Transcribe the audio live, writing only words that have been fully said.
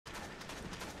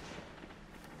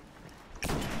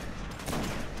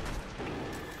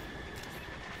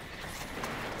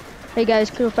Hey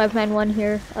guys, Crew591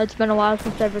 here. It's been a while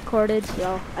since I've recorded,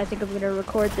 so I think I'm gonna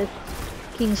record this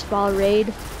King's Fall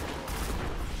raid.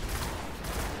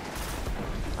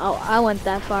 Oh, I went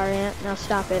that far, Ant. Now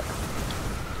stop it.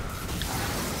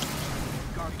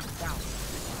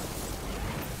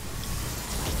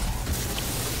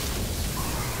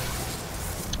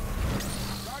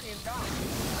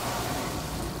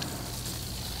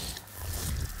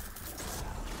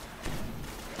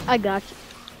 I got you.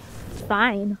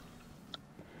 Fine.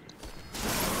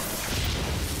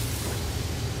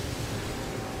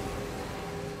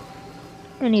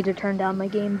 I need to turn down my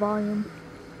game volume.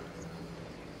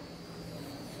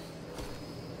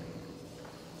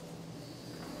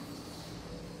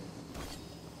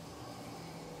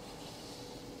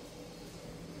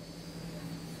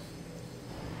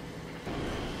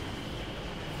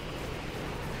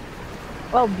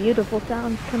 Oh, beautiful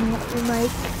sounds coming out your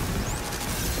mic.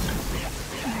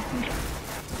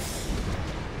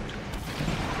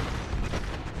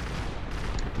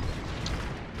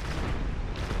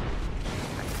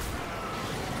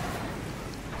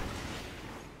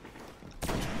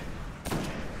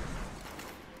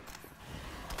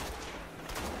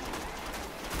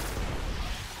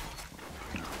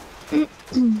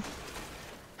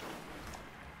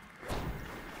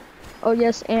 Oh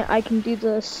yes, and I can do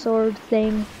the sword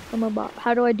thing from above.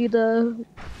 How do I do the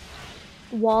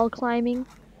wall climbing?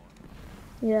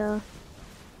 Yeah.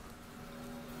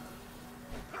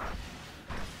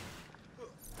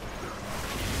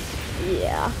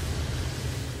 Yeah.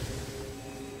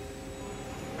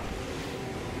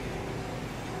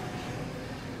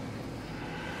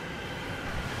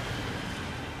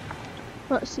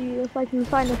 Let's see if I can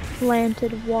find a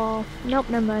slanted wall. Nope,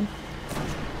 never mind.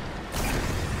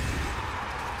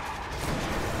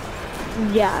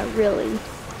 Yeah, really.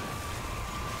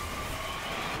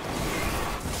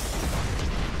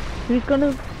 Who's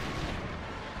gonna...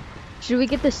 Should we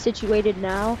get this situated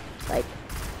now? Like...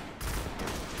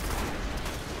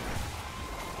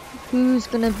 Who's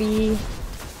gonna be...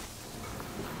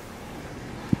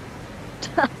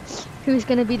 Who's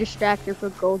gonna be distractor for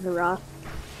Goldaroth?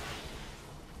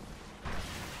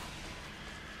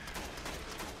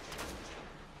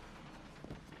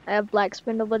 I have Black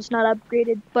Spindle, but it's not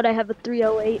upgraded. But I have a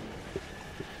 308.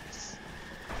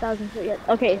 1000 yet.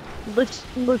 Okay, let's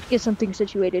get something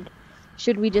situated.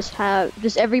 Should we just have...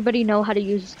 Does everybody know how to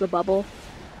use the bubble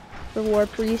for War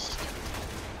Priest?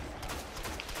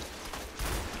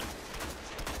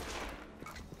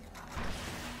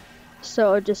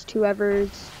 So just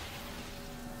whoever's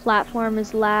platform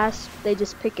is last, they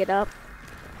just pick it up.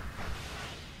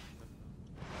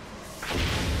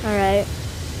 Alright.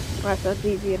 Well, that's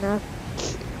easy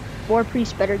enough. War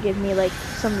Priest better give me like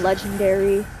some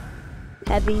legendary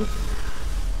heavy.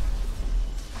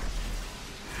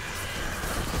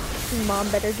 Mom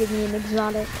better give me an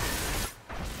exotic.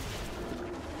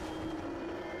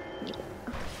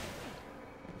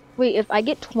 Wait, if I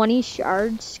get 20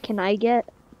 shards, can I get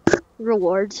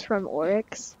rewards from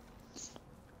Oryx?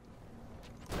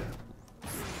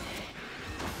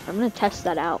 I'm gonna test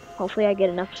that out. Hopefully I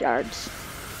get enough shards.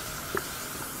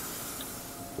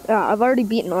 I've already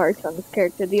beaten Oryx on this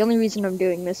character. The only reason I'm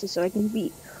doing this is so I can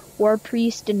beat War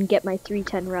Priest and get my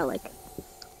 310 relic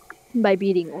by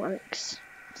beating Oryx.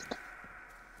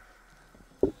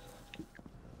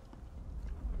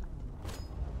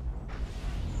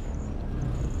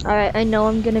 Alright, I know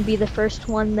I'm gonna be the first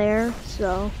one there,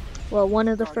 so... Well, one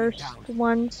of the first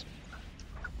ones.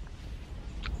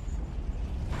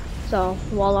 So,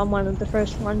 while I'm one of the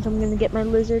first ones, I'm gonna get my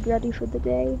lizard ready for the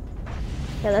day.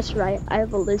 Yeah, that's right, I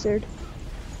have a lizard.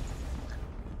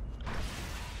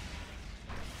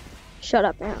 Shut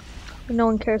up, man. No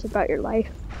one cares about your life.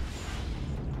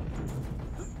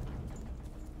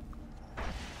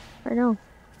 I know.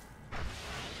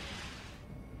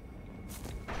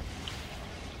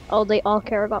 Oh, they all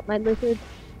care about my lizard.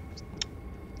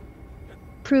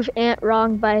 Prove Ant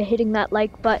wrong by hitting that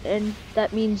like button.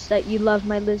 That means that you love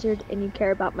my lizard and you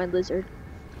care about my lizard.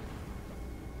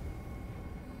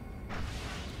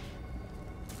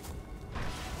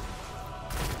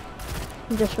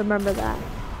 Just remember that.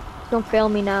 Don't fail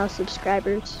me now,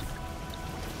 subscribers.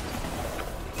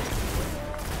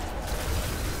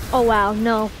 Oh wow,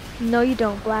 no. No you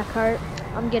don't, Blackheart.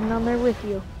 I'm getting on there with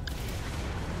you.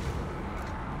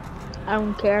 I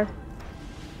don't care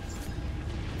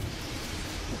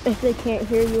if they can't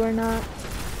hear you or not.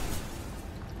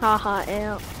 Haha,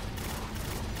 Ant.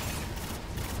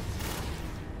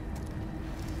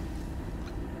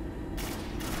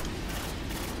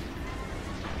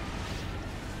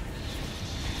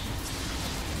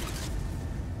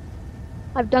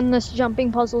 I've done this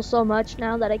jumping puzzle so much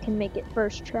now that I can make it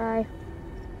first try.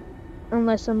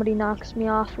 Unless somebody knocks me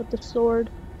off with the sword.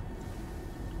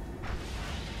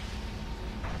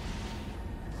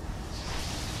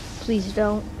 Please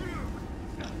don't.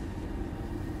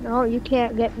 No, you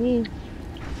can't get me.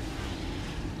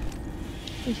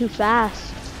 You're too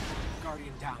fast.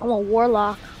 I'm a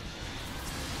warlock.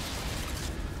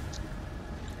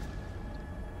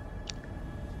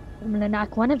 I'm gonna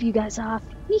knock one of you guys off.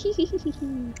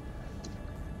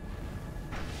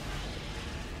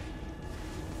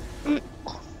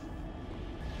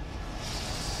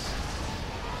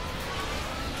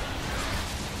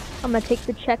 I'm gonna take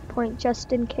the checkpoint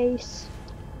just in case.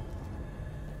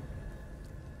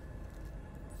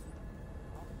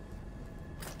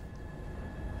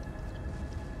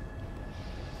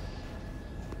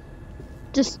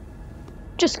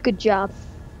 Just good job.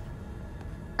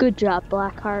 Good job,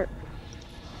 Blackheart.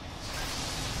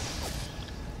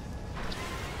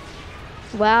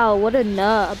 Wow, what a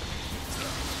nub.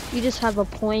 You just have a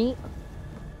point.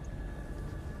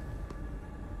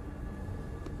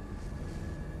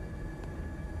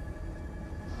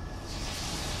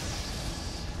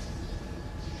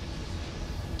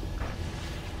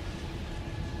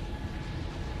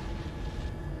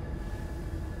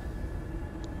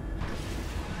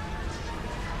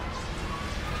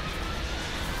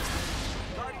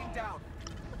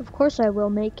 Of course I will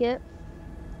make it.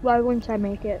 Why wouldn't I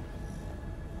make it?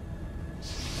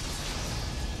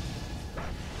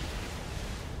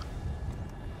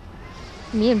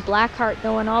 Me and Blackheart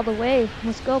going all the way.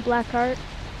 Let's go, Blackheart.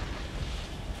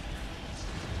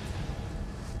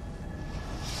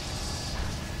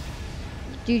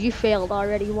 Dude, you failed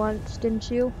already once, didn't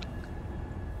you?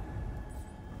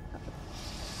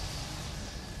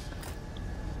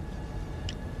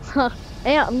 Huh.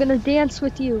 Yeah, I'm gonna dance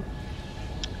with you.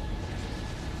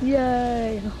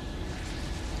 Yay.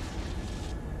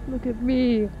 Look at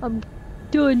me. I'm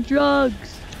doing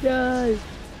drugs. Yay.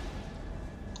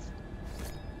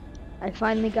 I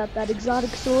finally got that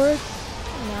exotic sword.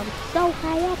 And I was so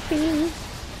happy.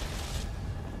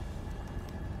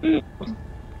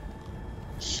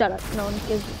 Shut up. No one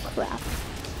gives a crap.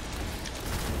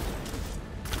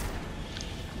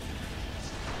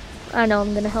 I know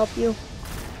I'm gonna help you.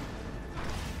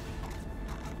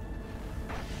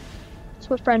 That's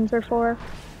what friends are for.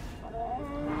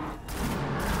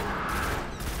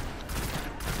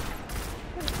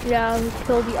 Yeah, I'll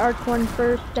kill the arc one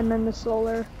first and then the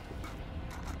solar.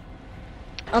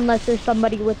 Unless there's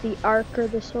somebody with the arc or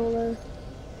the solar.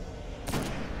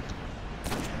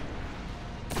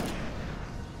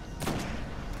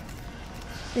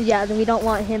 Yeah, then we don't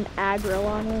want him aggro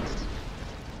on us.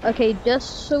 Okay,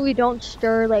 just so we don't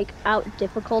stir like out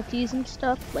difficulties and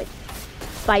stuff, like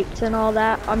fights and all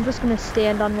that, I'm just gonna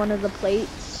stand on one of the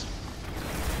plates.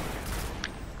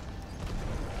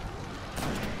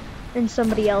 And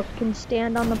somebody else can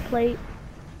stand on the plate.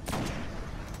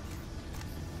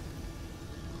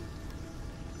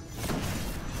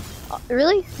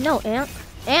 Really? No, Ant.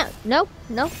 Ant, no,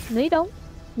 no, no you don't.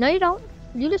 No you don't.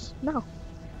 You just, no.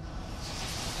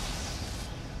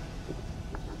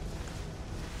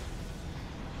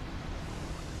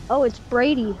 Oh, it's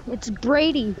Brady. It's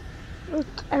Brady. Look,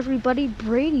 everybody,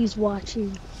 Brady's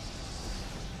watching.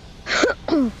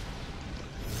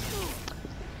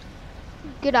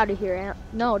 Get out of here, Ant.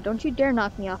 No, don't you dare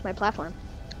knock me off my platform.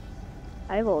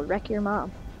 I will wreck your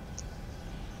mom.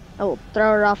 I will throw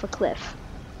her off a cliff.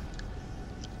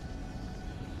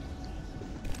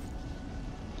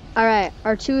 Alright,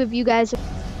 are two of you guys...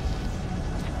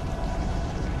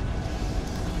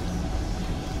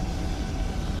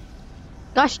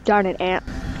 Gosh darn it, Ant.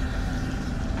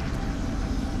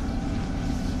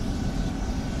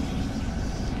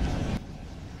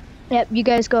 Yep, you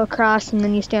guys go across and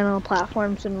then you stand on the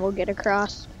platforms and we'll get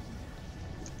across.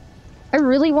 I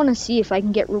really want to see if I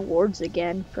can get rewards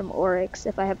again from Oryx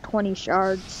if I have 20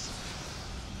 shards.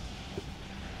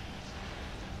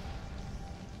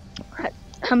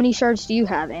 How many shards do you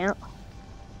have, Ant?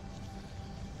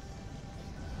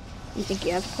 You think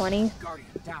you have 20?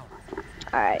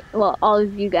 Alright, well, all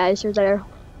of you guys are there.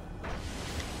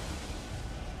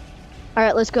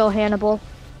 Alright, let's go, Hannibal.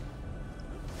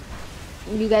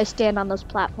 You guys stand on those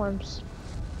platforms.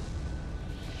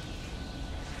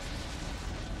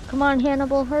 Come on,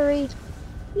 Hannibal, hurry.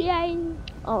 Yay!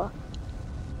 Oh.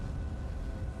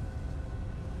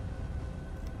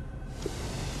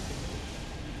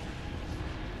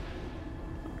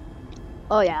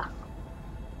 Oh, yeah.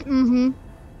 Mm-hmm.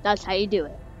 That's how you do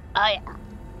it. Oh, yeah.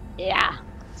 Yeah.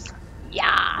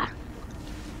 Yeah.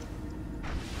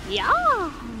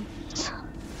 Yeah.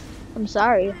 I'm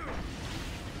sorry.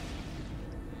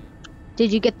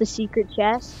 Did you get the secret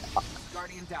chest?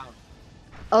 Guardian down.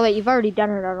 Oh wait, you've already done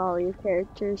it on all your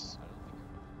characters.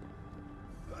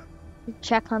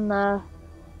 Check on the...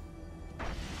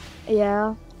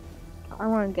 Yeah. I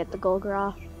want to get the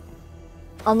Golgoroth.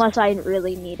 Unless I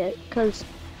really need it, because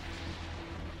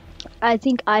I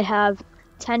think I have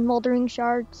 10 Moldering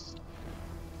Shards.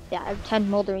 Yeah, I have 10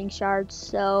 Moldering Shards,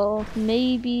 so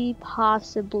maybe,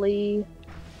 possibly,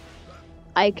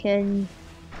 I can,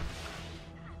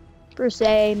 per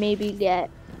se, maybe get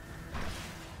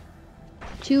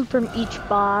 2 from each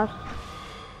boss.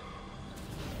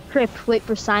 Crypt, wait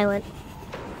for silent.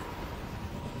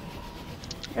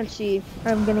 Let's see,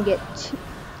 I'm gonna get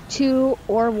 2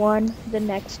 or 1, the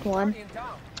next one.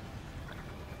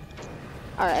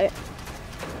 Alright.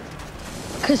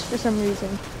 Because for some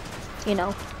reason, you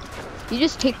know, you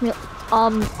just take me,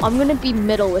 I'm gonna be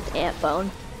middle with Antbone.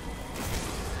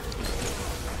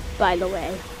 By the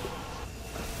way.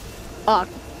 Oh.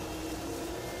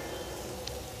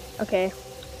 Okay.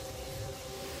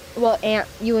 Well, Ant,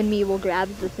 you and me will grab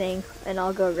the thing, and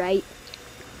I'll go right.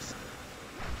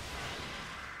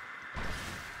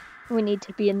 We need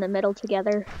to be in the middle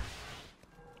together.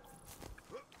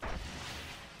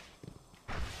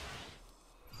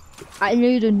 I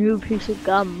need a new piece of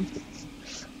gum.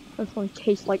 This one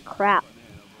tastes like crap.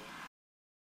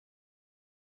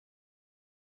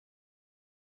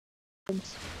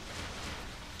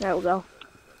 There we go.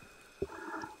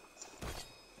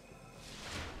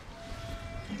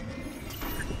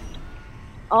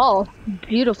 Oh,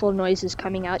 beautiful noises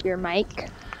coming out your mic.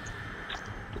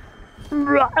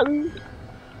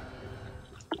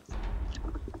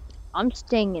 I'm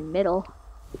staying in middle.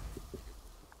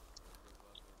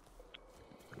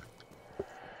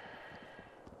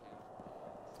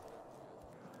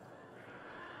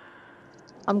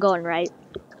 I'm going right.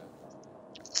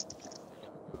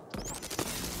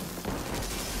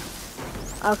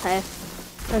 Okay,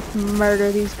 let's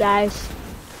murder these guys.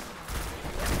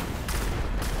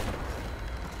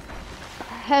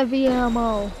 Heavy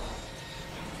ammo.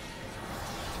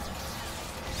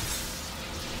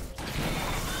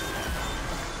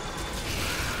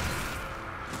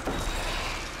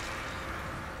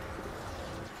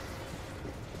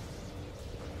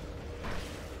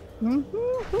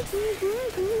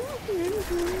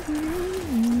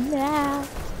 Yeah.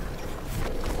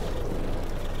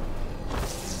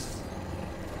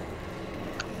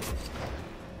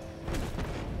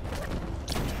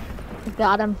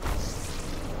 Got him.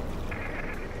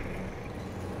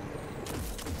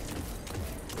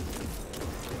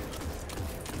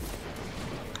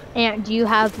 And do you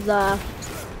have the...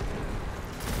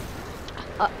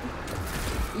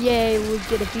 yay, we're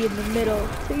gonna be in the middle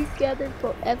together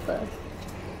forever.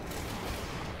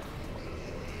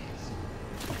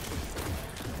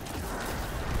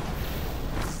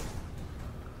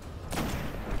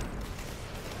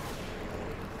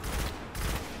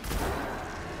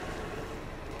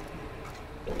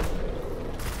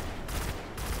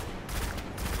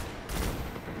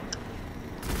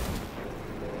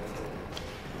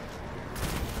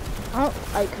 I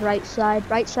don't like right side.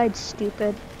 Right side's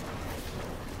stupid.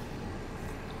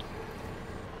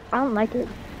 I don't like it.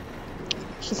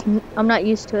 It's just, I'm not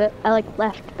used to it. I like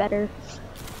left better.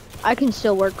 I can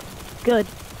still work good.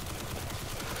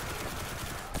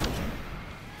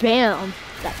 Bam!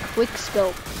 That quick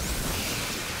scope.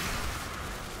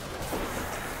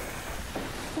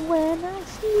 When I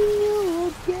see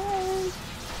you again.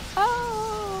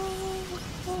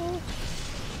 Oh.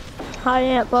 Hi,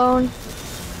 Antbone.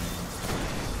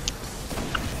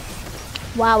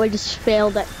 Wow, I just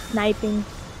failed at sniping.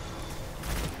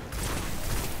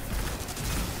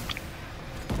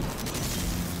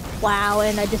 Wow,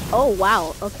 and I just, oh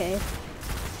wow, okay.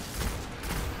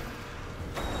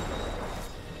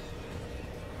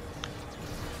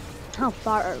 How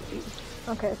far are we?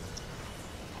 Okay.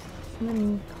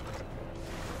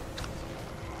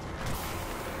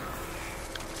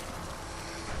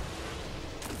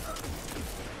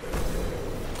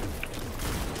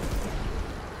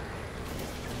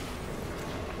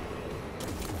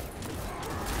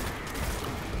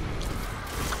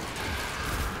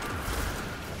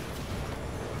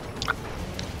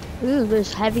 Ooh,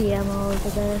 there's heavy ammo over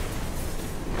there.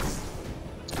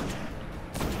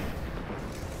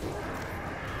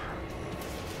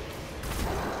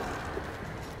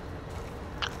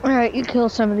 Alright, you kill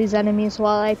some of these enemies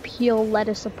while I peel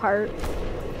lettuce apart.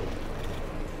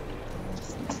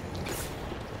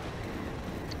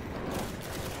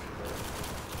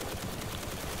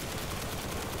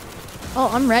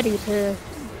 Oh, I'm ready to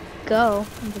go.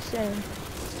 I'm just saying.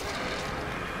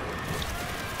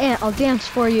 And I'll dance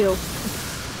for you.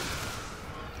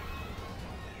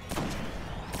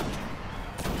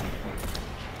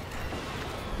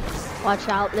 Watch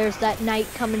out, there's that knight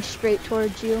coming straight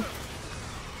towards you.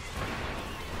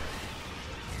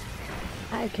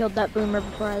 I killed that boomer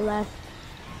before I left.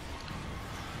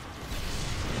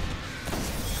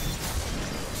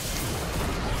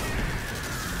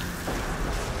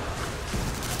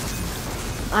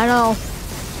 I know.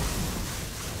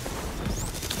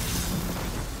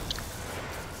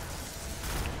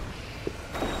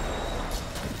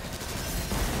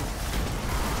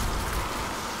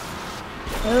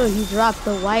 Oh, he dropped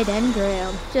the white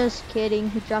engram. Just kidding,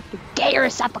 he dropped a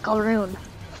Gaius Epical Rune.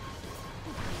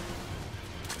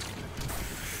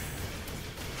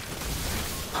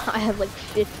 I have like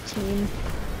 15.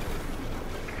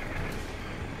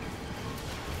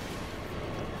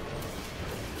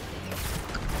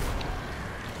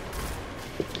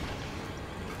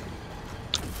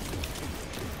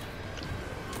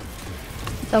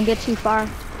 Don't get too far.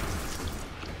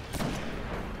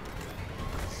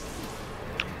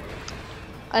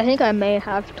 I think I may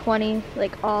have 20,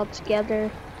 like, all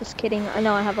together. Just kidding, I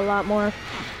know I have a lot more.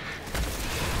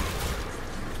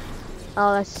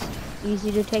 Oh, that's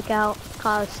easy to take out.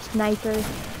 Cause sniper.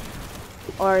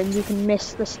 Or you can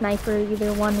miss the sniper,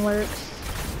 either one works.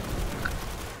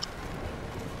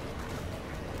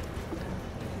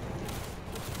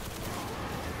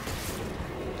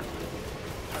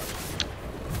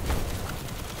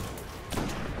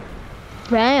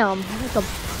 Bam, that's a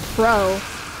pro.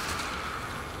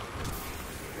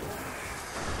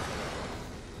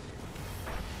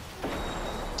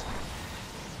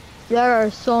 There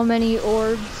are so many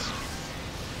orbs.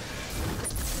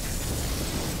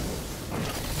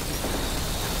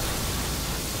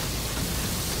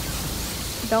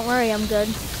 Don't worry, I'm good.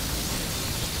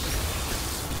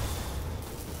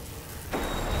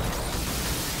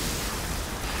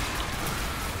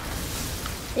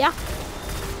 Yeah.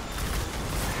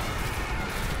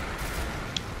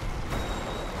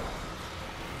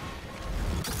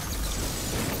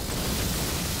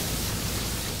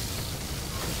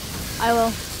 I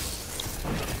will.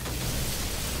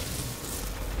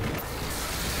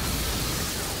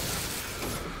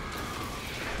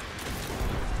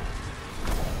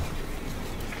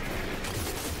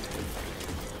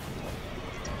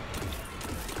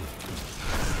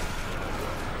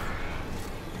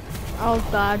 Oh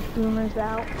god, Boomer's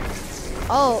out.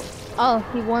 Oh,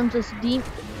 he warns us deep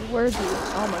worthy.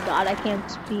 Oh my god, I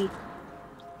can't speak.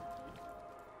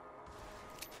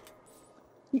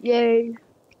 Yay.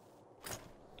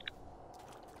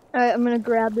 Alright, I'm gonna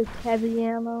grab this heavy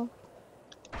ammo.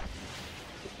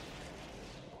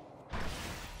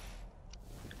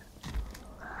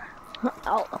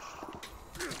 Oh.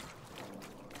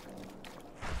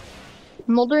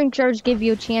 Moldering Charge give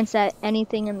you a chance at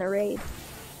anything in the raid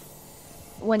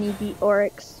when you beat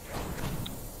Oryx.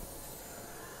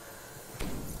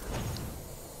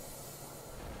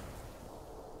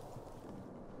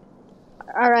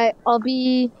 Alright, I'll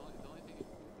be...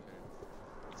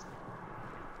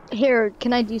 Here,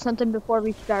 can I do something before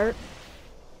we start?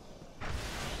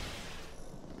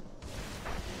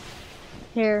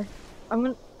 Here,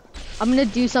 I'm gonna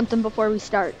do something before we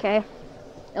start, okay?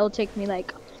 It'll take me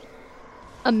like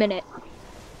a minute.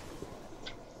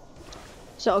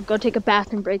 So I'll go take a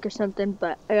bathroom break or something,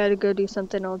 but I gotta go do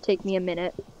something. It'll take me a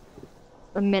minute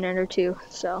or two.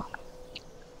 So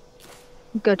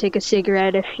go take a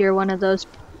cigarette if you're one of those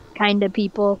kind of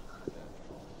people.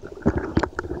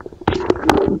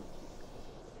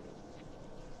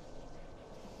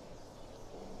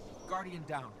 Guardian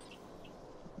down.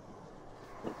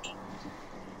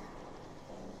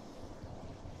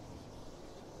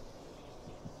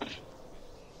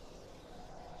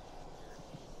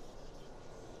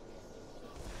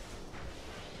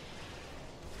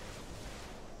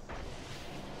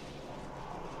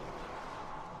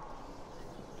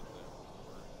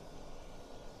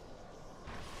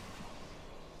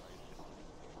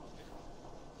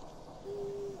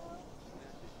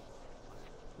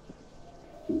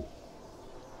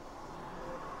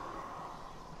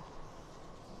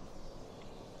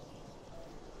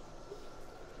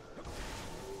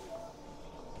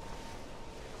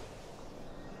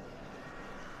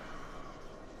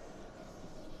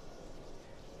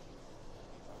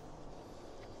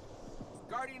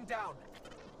 Guardian down.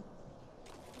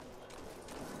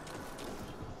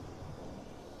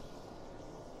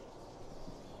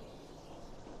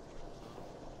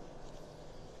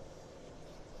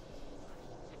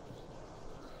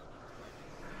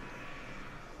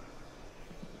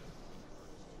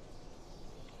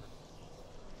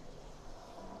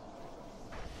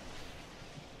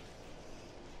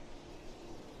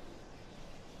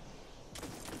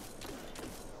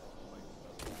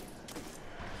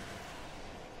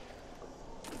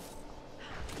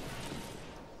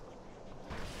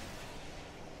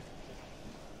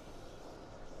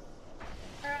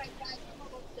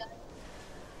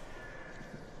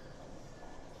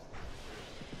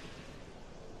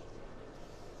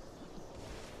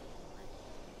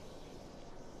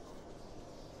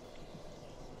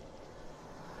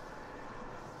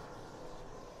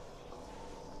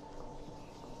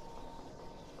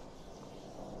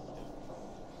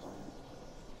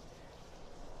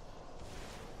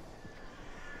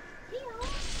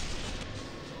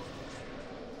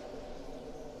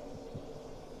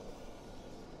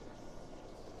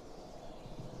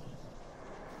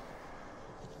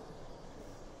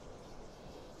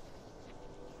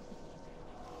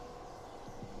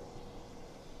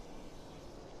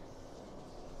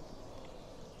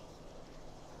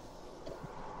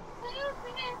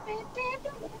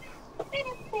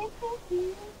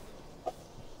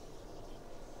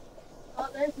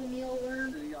 Do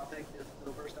y'all think this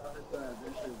silver stuff is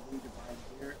eventually lead to buying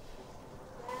gear?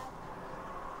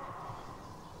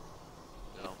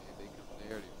 No, they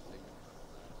already taken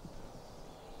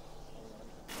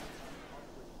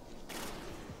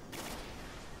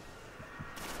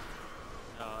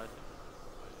No,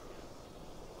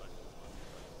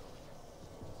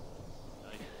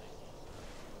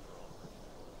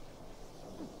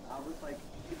 I was like,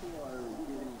 people are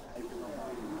getting hyped about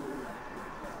buying gear.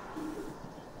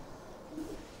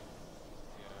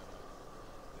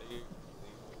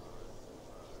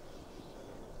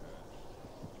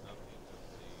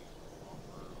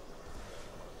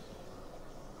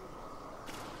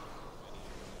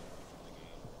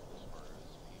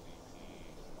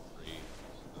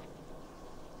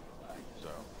 so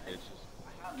it's just I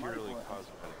have money purely for it.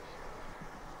 cosmetics.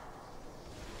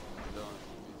 Don't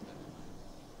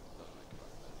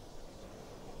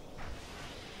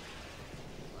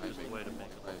there's a way to make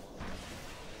it.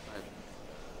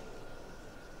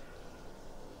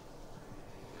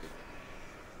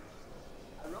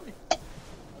 I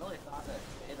really thought that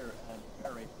Vader and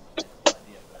air race was a good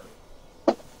idea,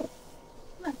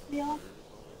 but yeah,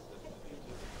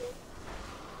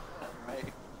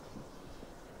 right.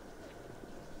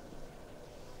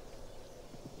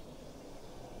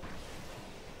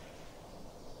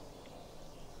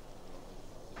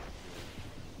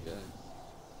 Yeah.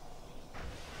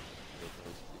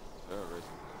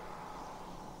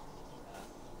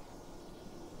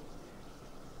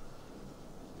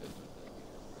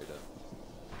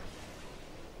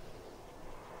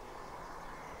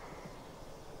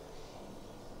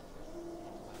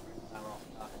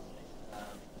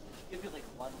 Give you like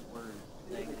one word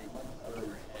thing that you put over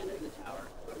your head at the tower.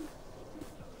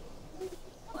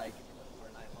 Like, if you're looking for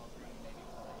a Nightfall 3, maybe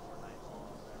one for Nightfall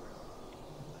or whatever.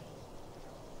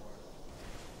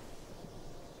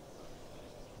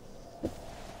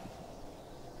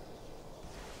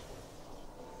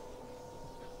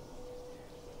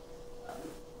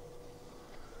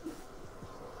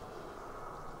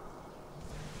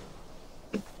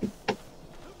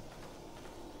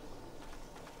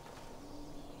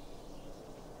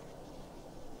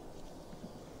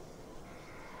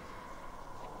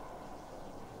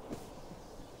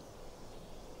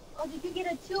 Oh, did you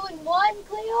get a 2-in-1,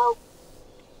 Cleo?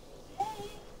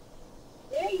 Hey.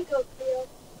 There you go, Cleo.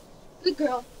 Good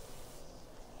girl.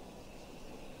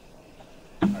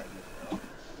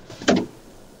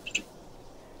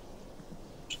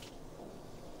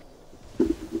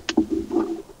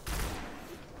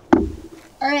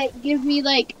 Alright, give me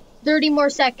like 30 more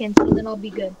seconds and then I'll be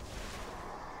good.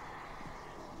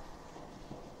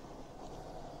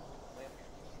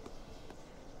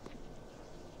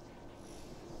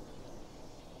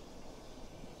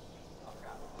 Oh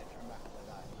crap, I turned back when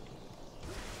I died.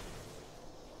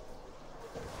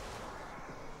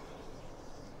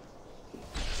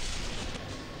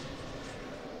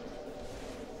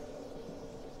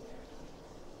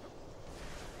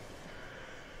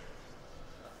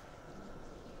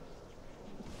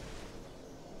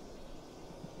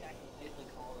 Yeah, I can safely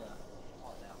call it now.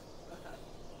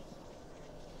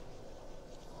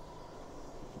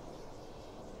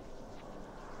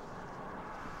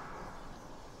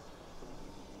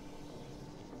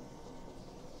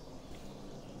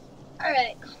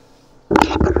 Alright.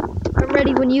 I'm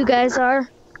ready when you guys are.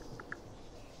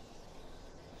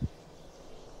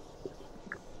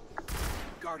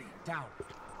 Guardian, down.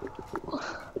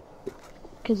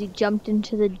 Because he jumped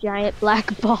into the giant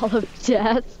black ball of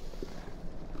death.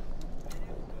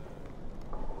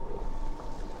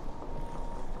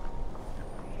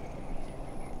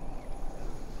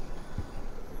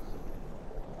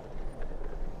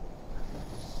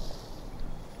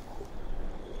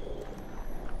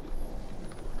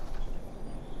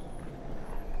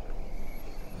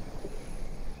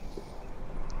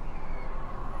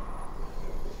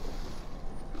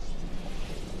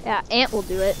 Yeah, Ant will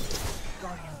do it.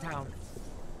 Guardian, down.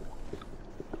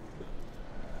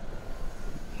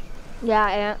 Yeah,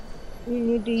 Ant. You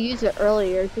need to use it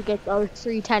earlier to get those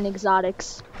 310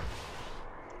 exotics.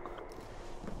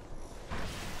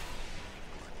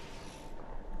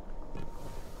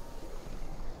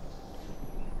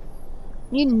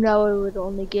 You know it would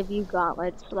only give you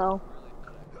gauntlets, though.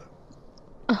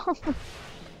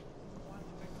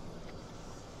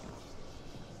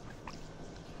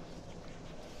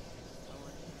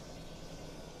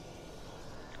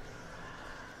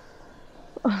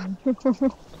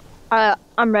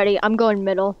 I'm ready. I'm going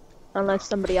middle, unless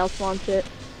somebody else wants it.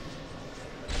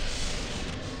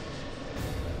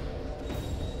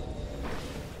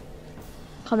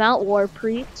 Come out, War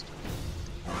Priest.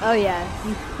 Oh yeah,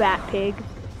 you fat pig.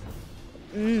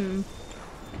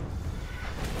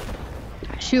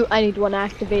 Shoot, I need one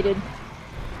activated.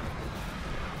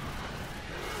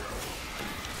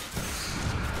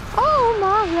 Oh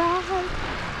my god.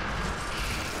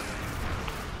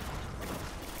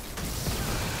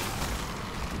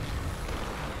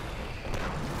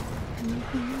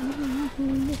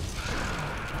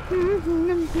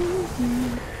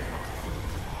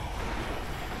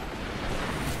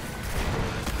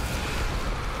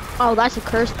 Oh, that's a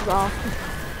cursed ball.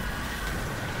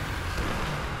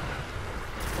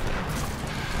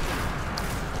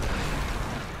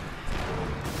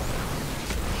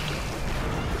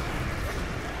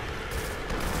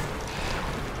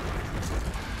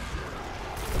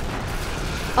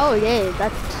 Oh yeah,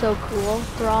 that's so cool,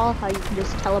 Thrall, how you can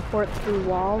just teleport through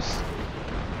walls.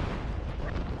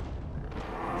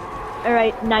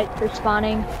 Alright, knights are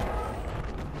spawning.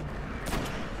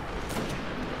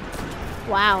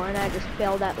 Wow, and I just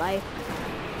failed at life.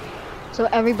 So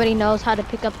everybody knows how to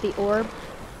pick up the orb.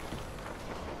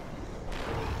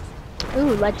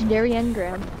 Ooh, legendary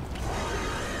engram.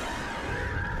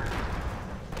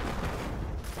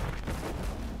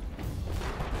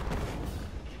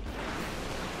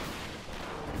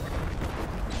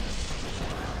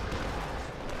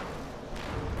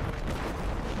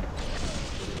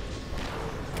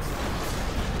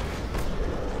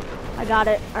 I got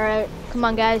it. Alright, come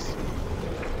on guys.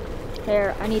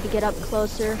 Here, I need to get up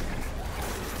closer.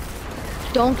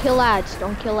 Don't kill ads,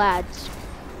 don't kill ads.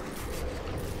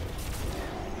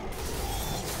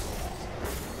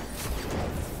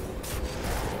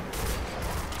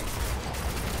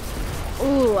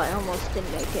 Ooh, I almost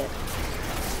didn't make it.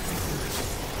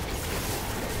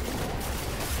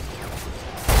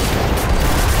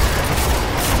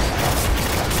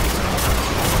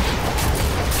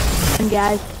 And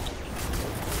guys,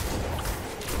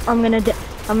 I'm gonna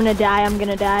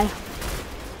die.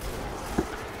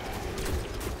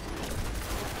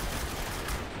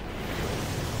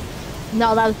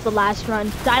 No, that was the last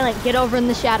run. Silent, get over in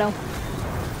the shadow.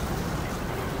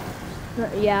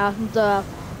 Yeah, the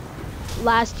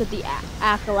last of the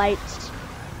acolytes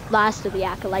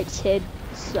hid,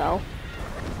 so.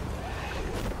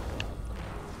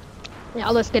 Yeah,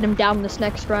 let's get him down this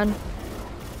next run.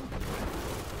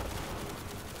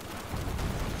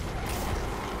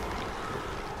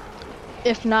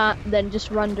 If not, then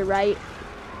just run to right.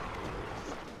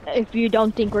 If you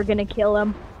don't think we're gonna kill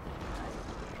him.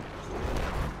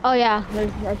 Oh yeah,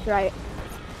 that's right.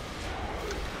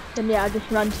 Then yeah, just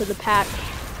run to the pack.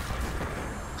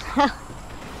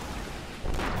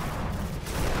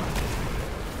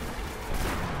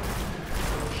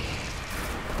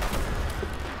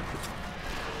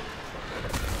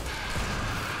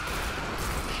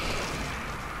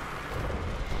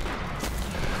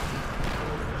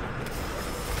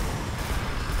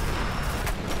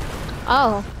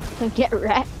 Oh, get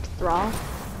wrecked, Thrall.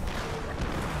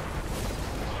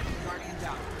 Guardian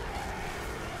down.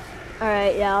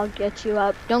 Alright, yeah, I'll get you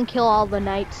up. Don't kill all the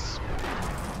knights.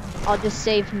 I'll just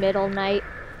save middle knight.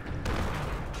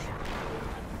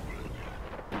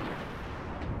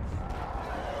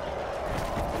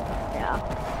 Yeah.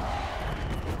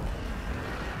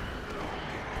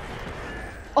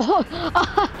 Oh,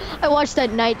 I watched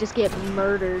that knight just get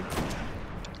murdered.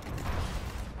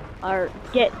 Or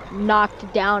get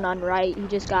knocked down on right. He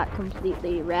just got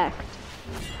completely wrecked.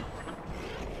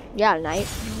 Yeah, knight.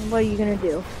 What are you gonna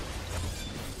do?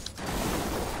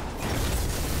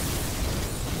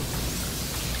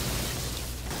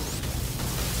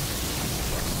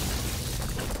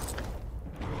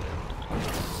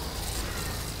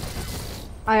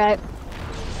 Alright.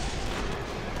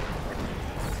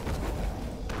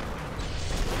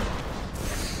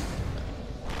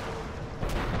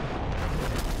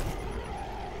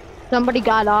 Somebody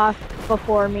got off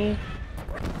before me.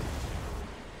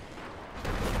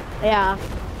 Yeah,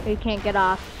 you can't get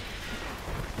off.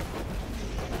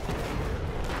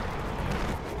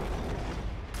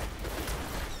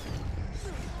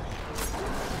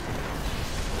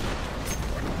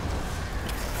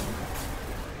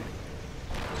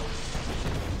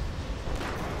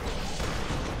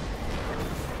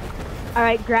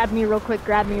 Alright, grab me real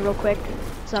quick,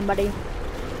 somebody.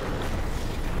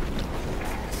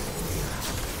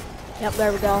 Yep,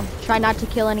 there we go. Try not to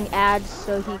kill any ads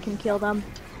so he can kill them.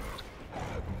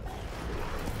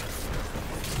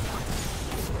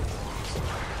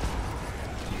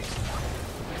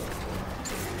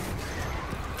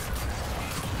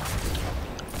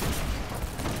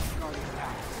 Guardian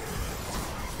down.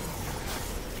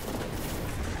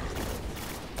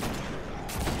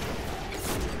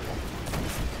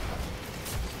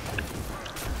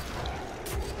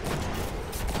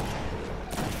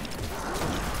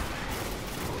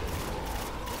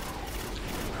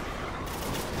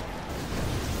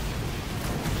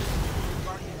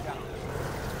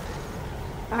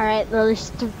 Alright,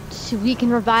 so we can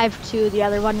revive 2. The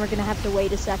other one, we're gonna have to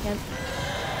wait a second.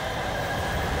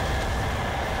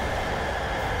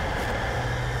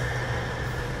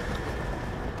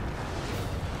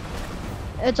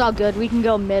 It's all good. We can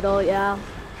go middle, yeah.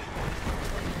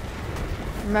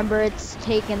 Remember, it's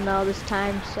taken though this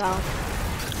time, so.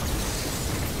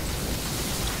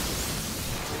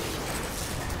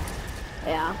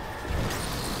 Yeah.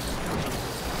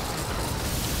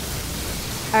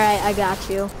 Alright, I got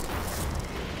you.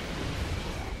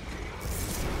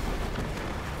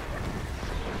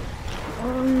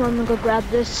 I'm gonna go grab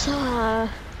this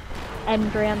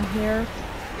engram here.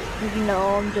 You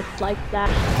know, I'm just like that.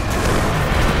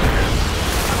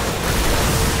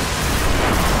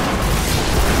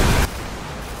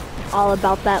 All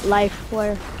about that life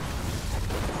where.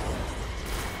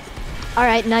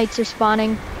 Alright, knights are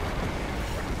spawning.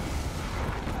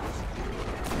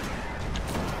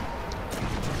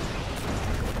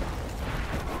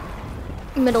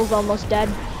 Middle's almost dead.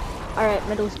 Alright,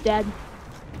 middle's dead.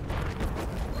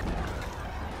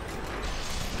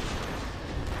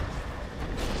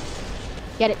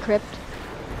 Get it, Crypt.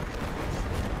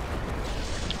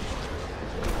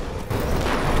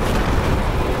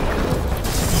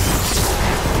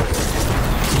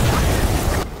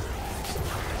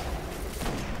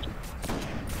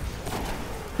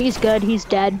 He's good, he's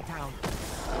dead.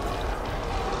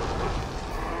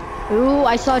 Ooh,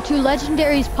 I saw 2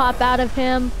 legendaries pop out of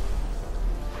him.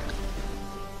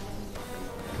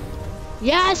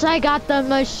 Yes, I got the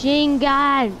machine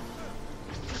gun.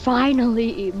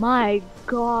 Finally, my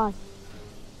god.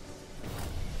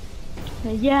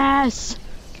 Yes.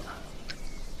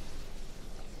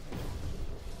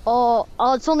 Oh,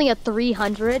 it's only a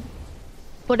 300,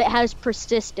 but it has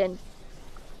persistent.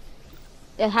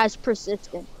 It has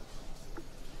persistent.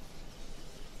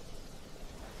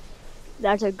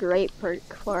 That's a great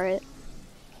perk for it.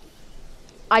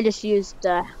 I just used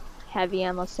heavy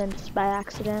ammo since by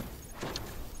accident.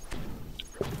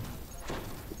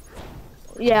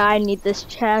 Yeah, I need this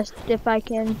chest if I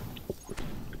can.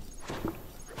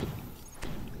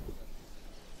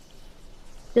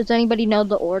 Does anybody know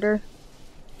the order?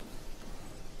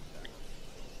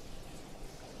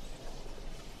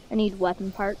 I need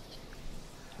weapon parts.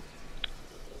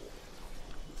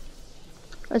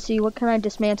 Let's see, what can I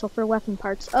dismantle for weapon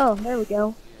parts? Oh, there we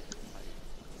go.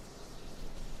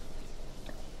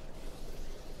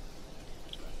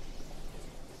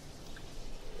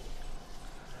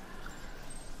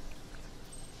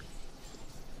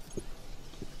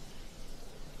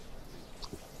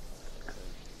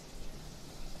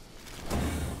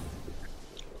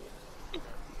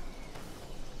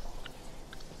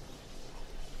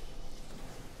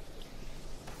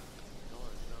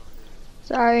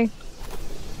 Sorry.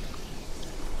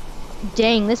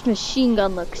 Dang, this machine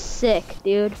gun looks sick,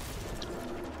 dude.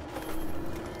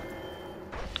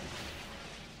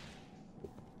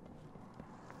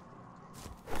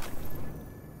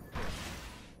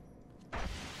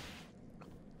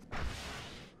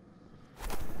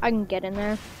 I can get in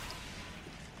there.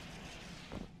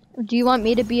 Do you want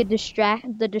me to be the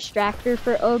distractor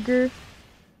for Ogre?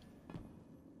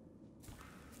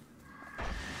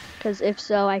 Because if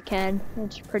so, I can.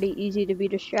 It's pretty easy to be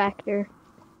distractor.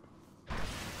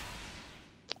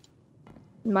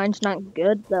 Mine's not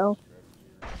good though.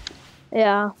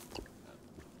 Yeah.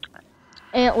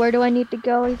 And where do I need to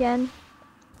go again?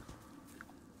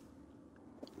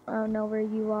 I don't know where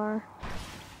you are.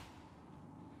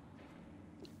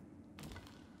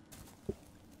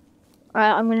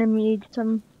 Alright, I'm gonna need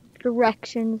some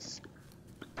directions.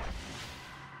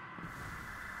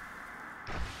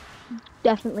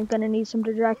 Definitely gonna need some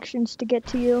directions to get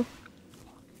to you.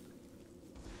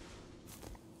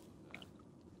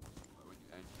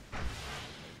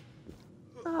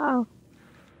 Oh.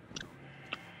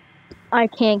 I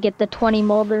can't get the 20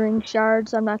 moldering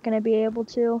shards. I'm not gonna be able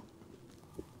to.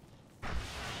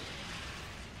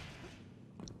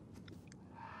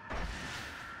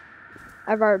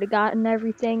 I've already gotten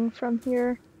everything from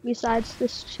here besides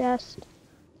this chest.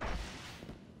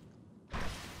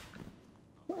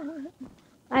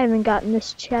 I haven't gotten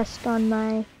this chest on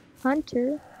my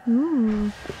hunter.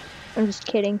 I'm just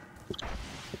kidding.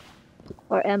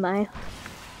 Or am I?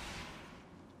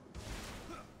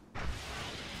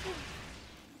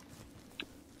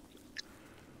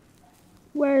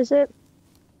 Where is it?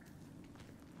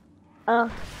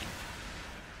 Oh.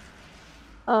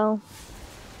 Oh.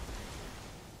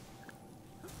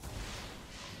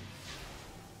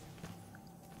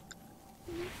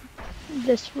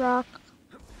 This rock.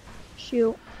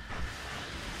 Shoot.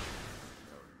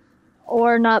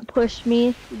 Or not push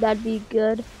me. That'd be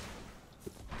good.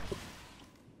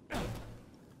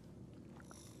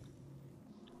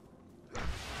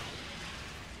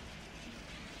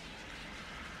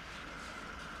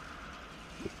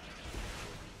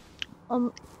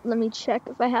 Let me check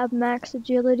if I have max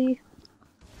agility.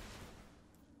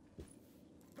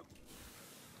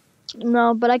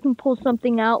 No, but I can pull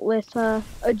something out with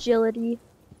agility.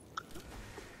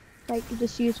 Like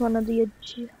just use one of the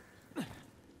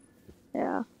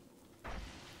yeah.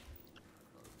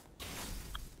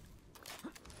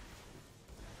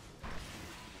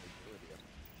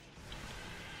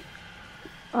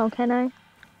 Oh, can I?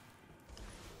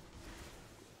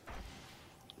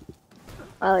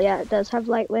 Oh yeah, it does have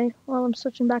lightweight. Well, I'm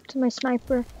switching back to my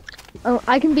sniper. Oh,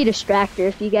 I can be distractor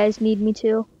if you guys need me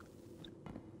to.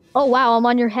 Oh wow, I'm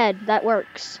on your head. That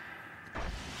works.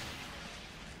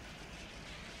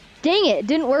 Dang it,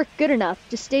 didn't work good enough.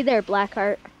 Just stay there,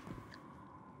 Blackheart.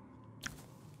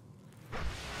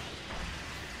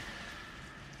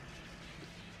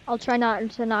 I'll try not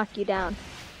to knock you down.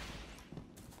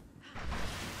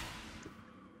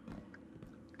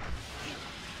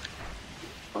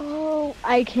 Oh,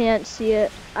 I can't see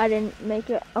it. I didn't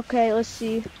make it. Okay, let's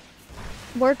see.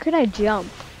 Where could I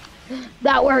jump?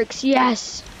 That works,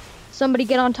 yes! Somebody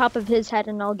get on top of his head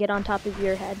and I'll get on top of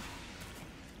your head.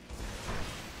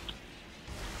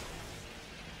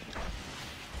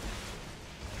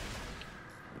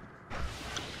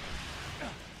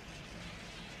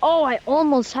 Oh, I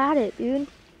almost had it, dude.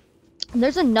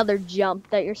 There's another jump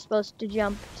that you're supposed to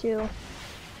jump to.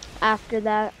 After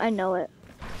that, I know it.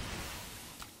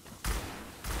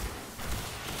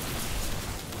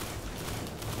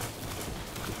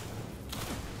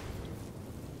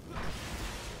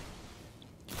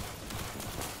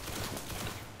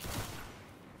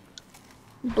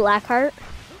 Blackheart.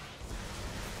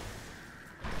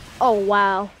 Oh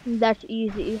wow, that's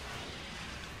easy.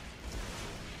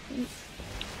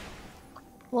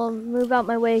 Well, move out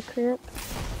my way, Crip.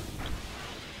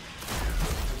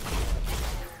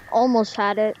 Almost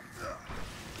had it.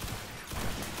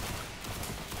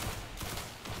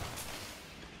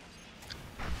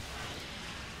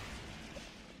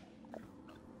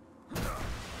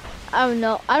 I don't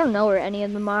know. I don't know where any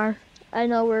of them are. I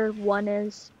know where one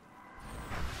is.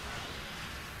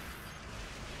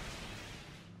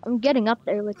 I'm getting up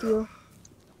there with you.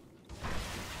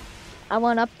 I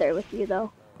want up there with you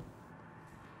though.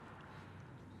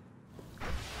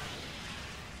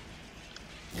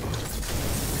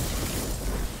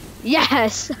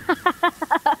 Yes!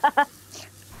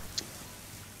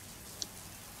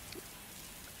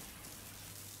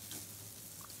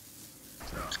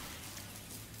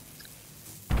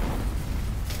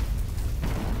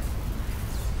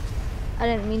 I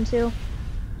didn't mean to.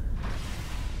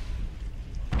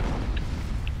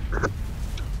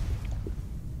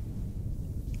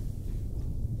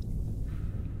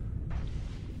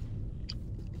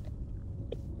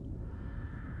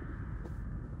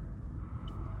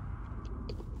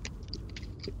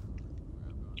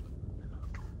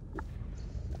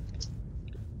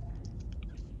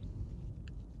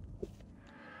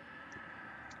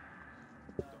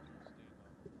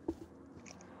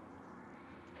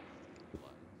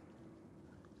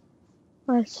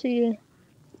 Let's see.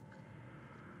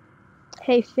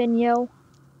 Hey, Finyo.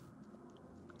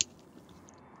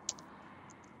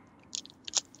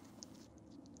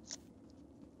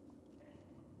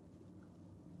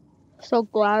 So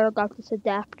glad I got this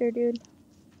adapter, dude.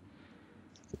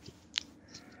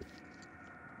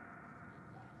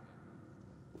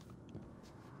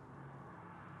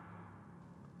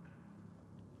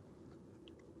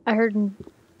 I heard him.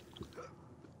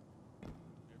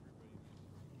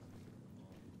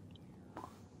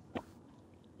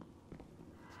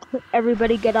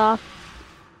 Everybody get off.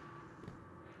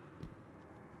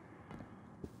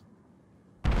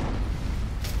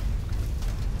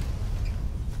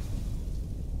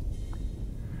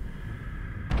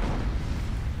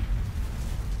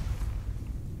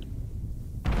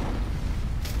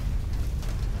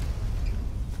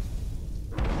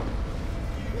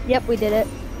 Yep, we did it.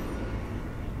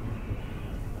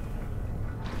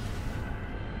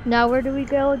 Now where do we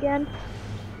go again?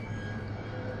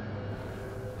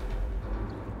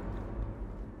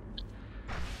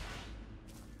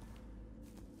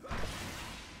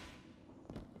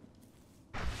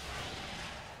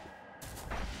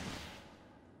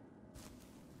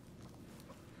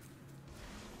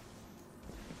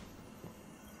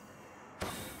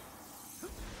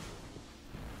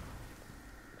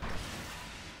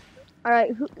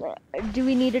 Alright, do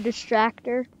we need a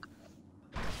distractor?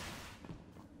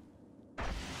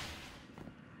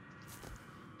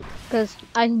 Because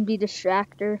I can be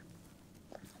distractor.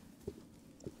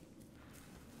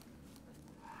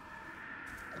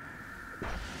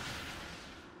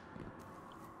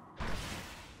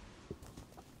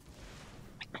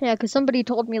 Yeah, because somebody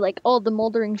told me, like, oh, the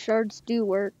moldering shards do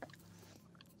work.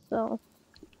 So.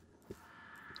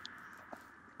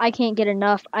 I can't get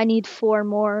enough. I need 4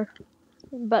 more.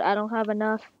 But I don't have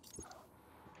enough.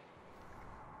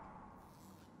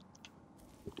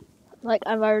 Like,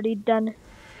 I've already done.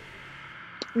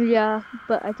 Yeah,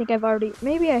 but I think I've already.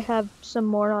 Maybe I have some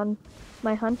more on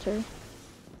my hunter.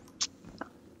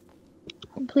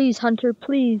 Please, hunter,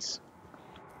 please.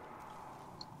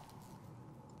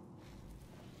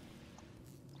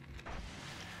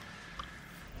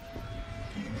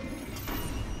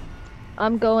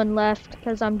 I'm going left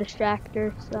because I'm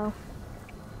distractor, so.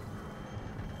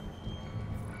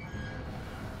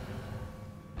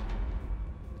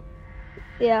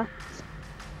 Yeah.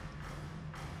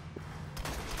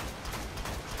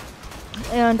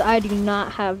 And I do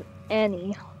not have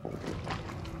any.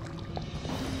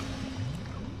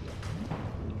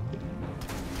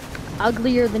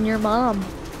 Uglier than your mom.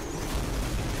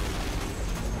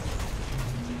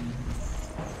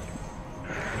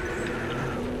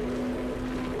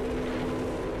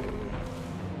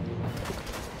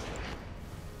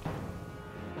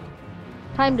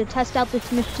 Time to test out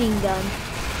this machine gun.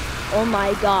 Oh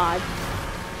my god.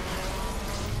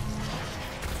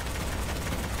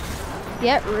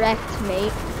 Get wrecked,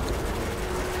 mate.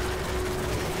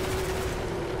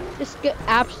 Just get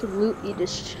absolutely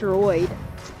destroyed.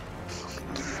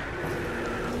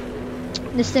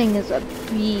 This thing is a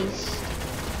beast.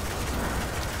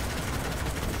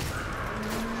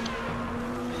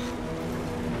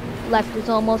 Left is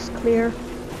almost clear.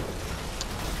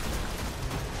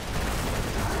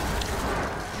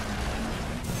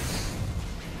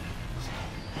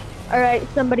 Alright,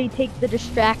 somebody take the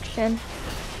distraction.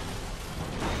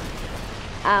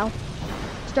 Ow.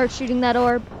 Start shooting that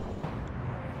orb.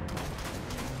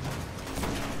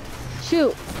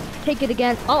 Shoot. Take it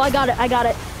again. Oh, I got it. I got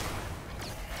it.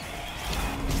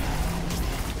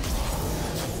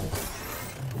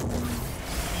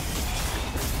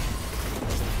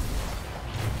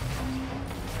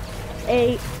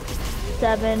 Eight,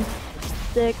 7,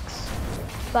 6,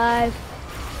 5,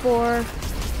 4,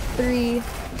 3,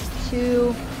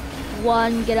 2,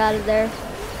 1. Get out of there.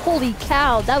 Holy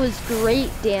cow, that was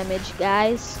great damage,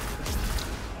 guys.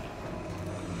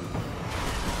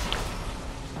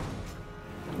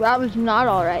 That was not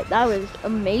alright. That was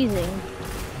amazing.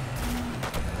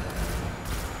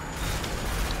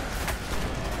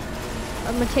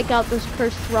 I'm gonna take out those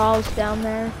cursed thralls down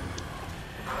there.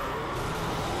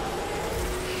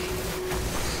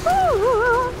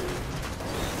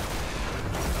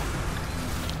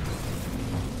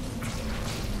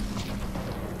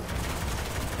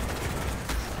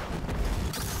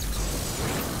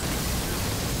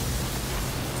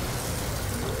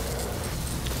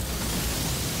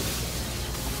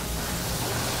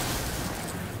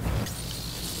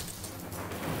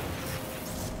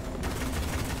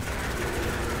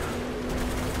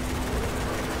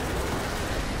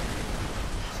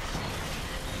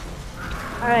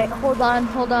 Alright, hold on,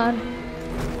 hold on.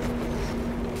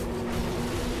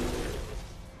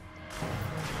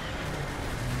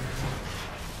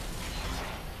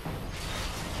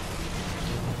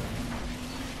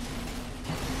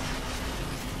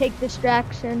 Take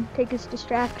distraction, take his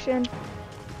distraction.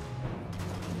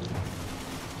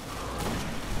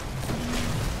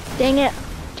 Dang it.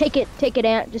 Take it,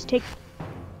 Ant, just take.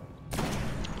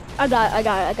 I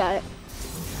got it.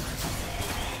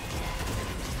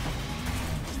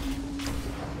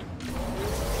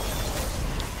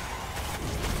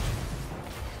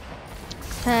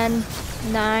 10,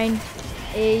 9,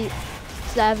 8,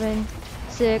 7,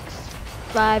 6,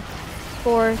 5,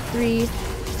 4, 3,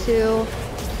 2,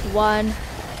 1.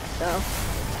 So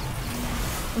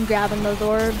I'm grabbing those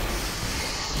orbs.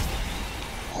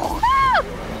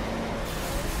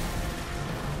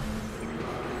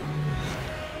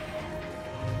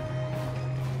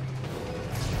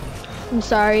 I'm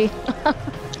sorry.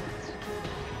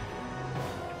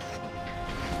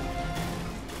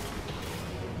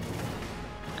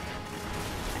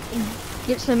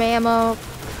 Get some ammo,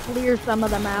 clear some of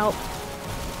them out.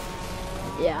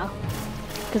 Yeah,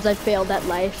 because I failed at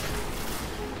life.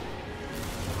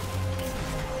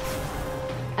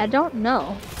 I don't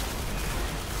know.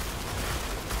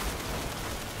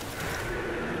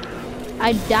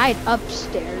 I died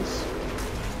upstairs.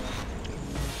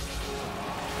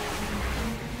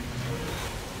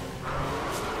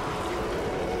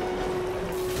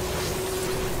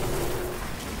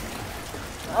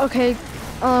 Okay,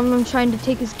 I'm trying to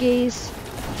take his gaze.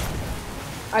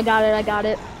 I got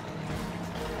it.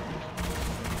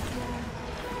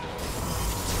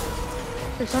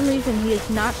 For some reason, he is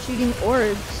not shooting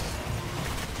orbs.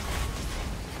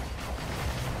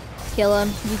 Kill him.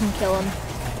 You can kill him.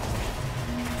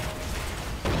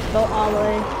 Go all the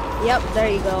way. Yep, there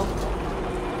you go.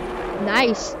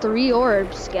 Nice. 3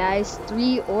 orbs, guys.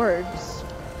 3 orbs.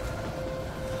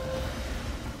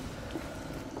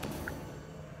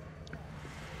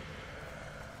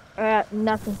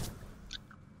 Nothing.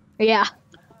 Yeah.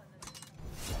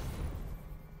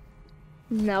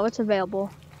 No, it's available.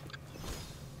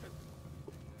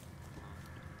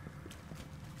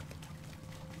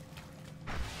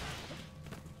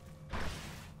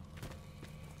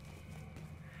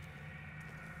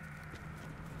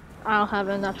 I don't have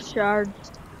enough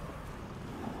shards.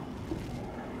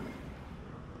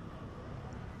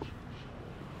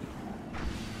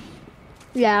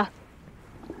 Yeah.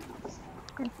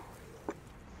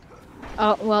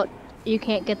 Oh, well, you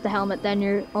can't get the helmet then.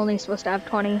 You're only supposed to have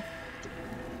 20.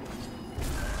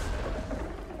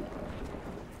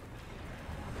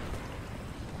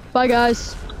 Bye,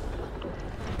 guys.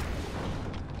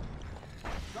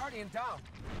 Guardian down.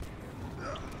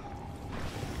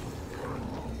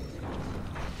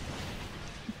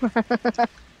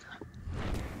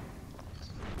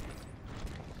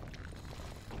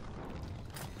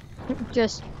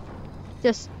 Just,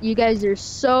 you guys are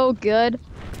so good.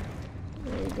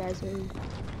 You guys are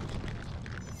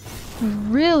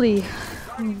really,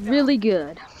 really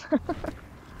good.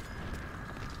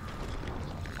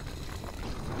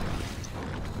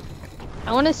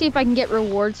 I want to see if I can get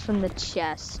rewards from the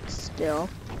chest still.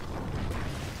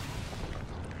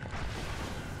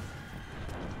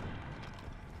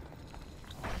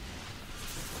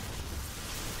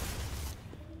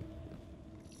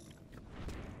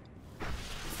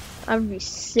 I'd be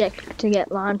sick to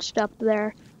get launched up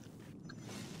there.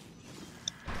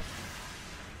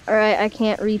 Alright, I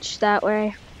can't reach that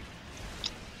way.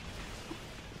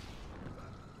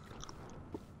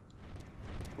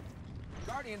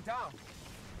 Guardian down.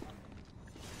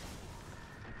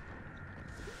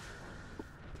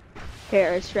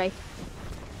 Here, it's right.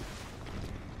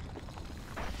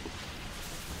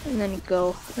 And then you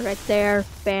go right there,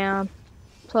 bam.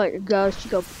 Pull out your ghost,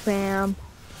 you go bam.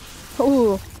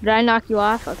 Ooh, did I knock you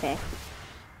off? Okay.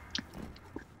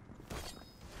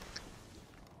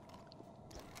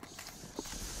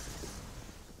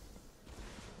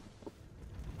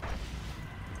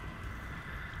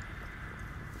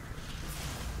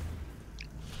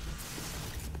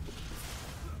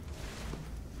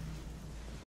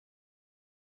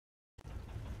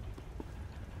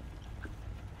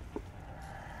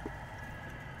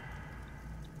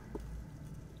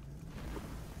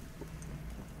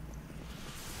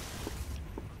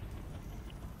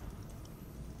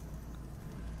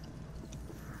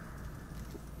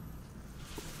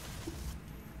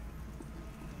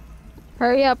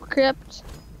 Hurry up, Crypt.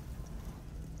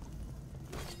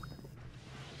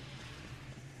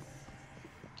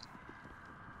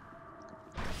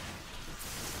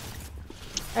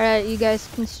 Alright, you guys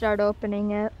can start opening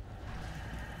it.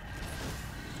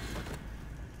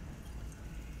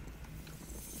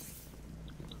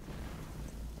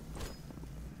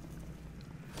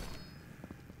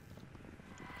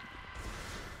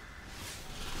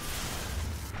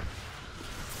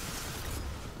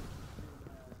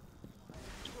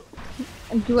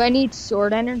 Do I need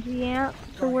sword energy amp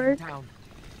for work? Down.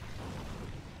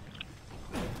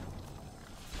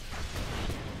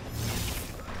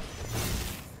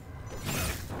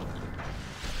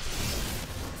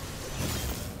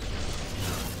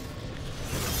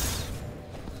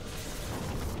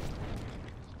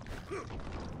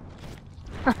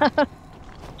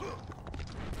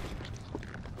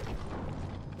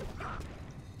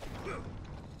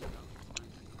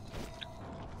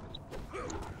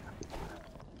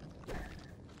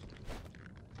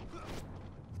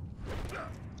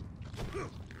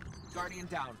 Guardian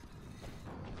down.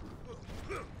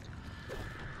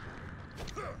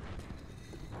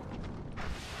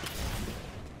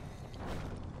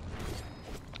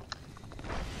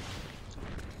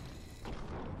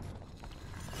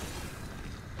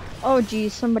 Oh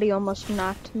geez, somebody almost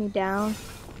knocked me down.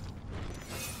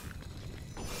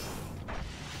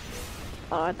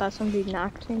 Oh, I thought somebody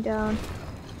knocked me down.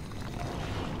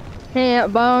 Hey,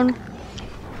 Bone.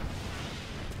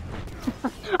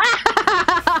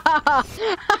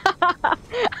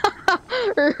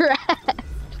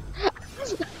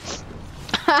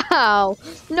 Ow.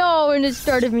 No, and it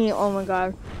started me. Oh my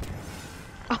god.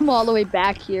 I'm all the way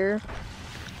back here.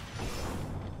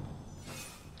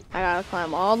 I gotta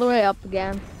climb all the way up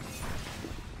again.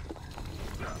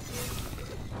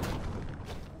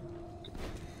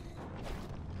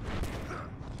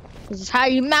 This is how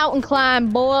you mountain climb,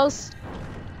 boys.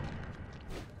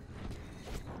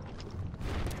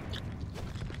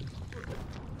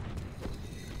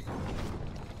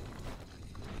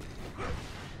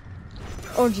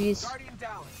 Oh jeez. Guardian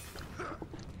down.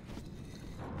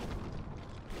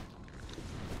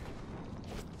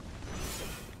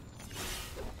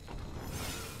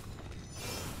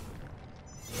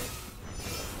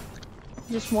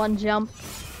 Just one jump.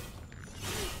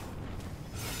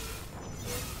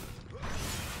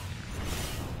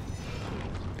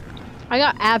 I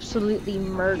got absolutely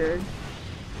murdered.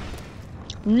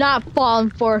 Not falling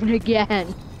for it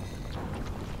again.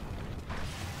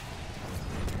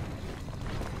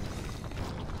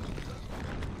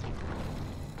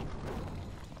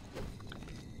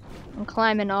 I'm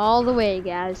climbing all the way,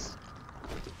 guys.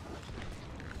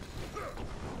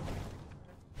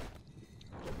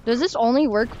 Does this only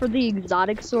work for the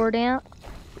exotic sword ant?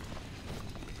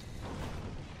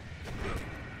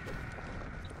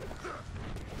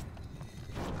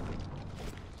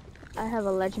 I have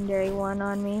a legendary one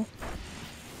on me.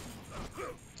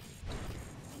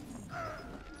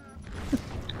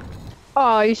 Oh,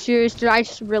 are you serious? Did I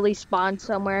just really spawn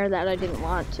somewhere that I didn't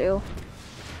want to?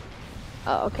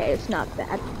 Oh, okay, it's not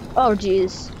bad. Oh,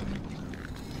 jeez.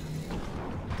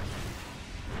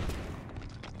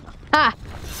 Ha!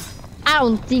 I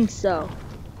don't think so.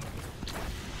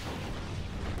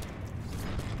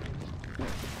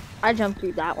 I jumped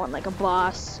through that one like a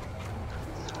boss.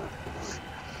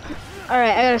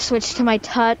 Alright, I gotta switch to my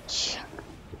touch.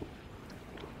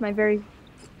 My very...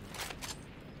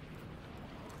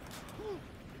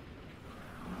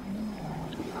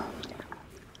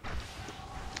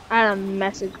 I had a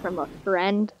message from a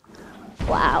friend.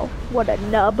 Wow, what a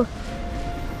nub.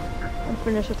 I'm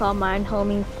finished with all mine,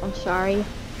 homie. I'm sorry.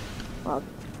 Well...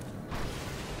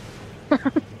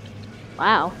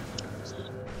 wow.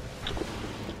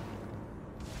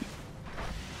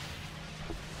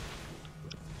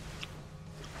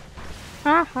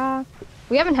 Haha.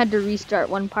 We haven't had to restart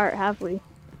one part, have we?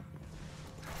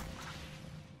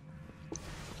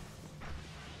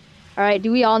 Alright,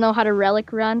 do we all know how to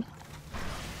relic run?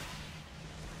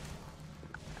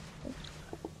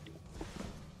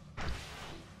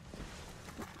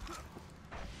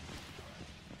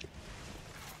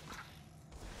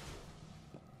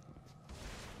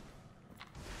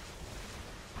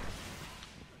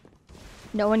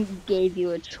 No one gave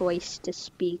you a choice to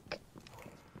speak.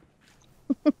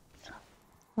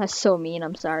 That's so mean,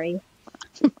 I'm sorry.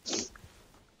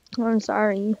 I'm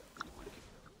sorry.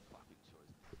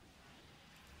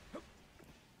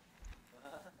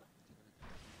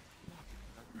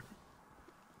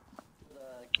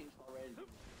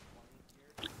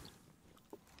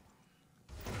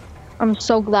 I'm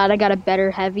so glad I got a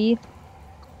better heavy.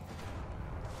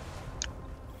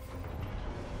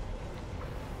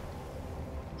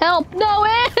 Help! No!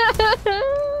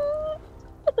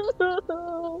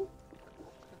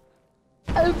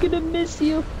 I'm gonna miss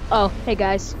you. Oh, hey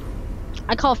guys.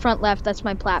 I call front left, that's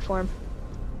my platform.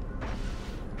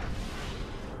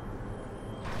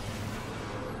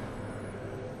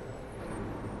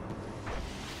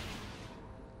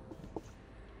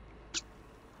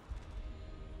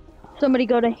 Somebody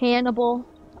go to Hannibal.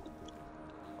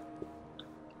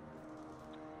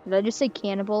 Did I just say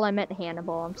cannibal? I meant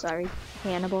Hannibal, I'm sorry.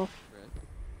 Hannibal.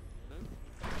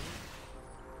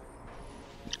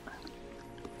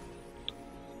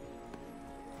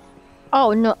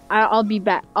 Oh no, I'll be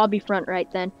back. I'll be front right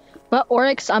then. But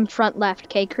Oryx, I'm front left.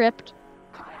 K Crypt.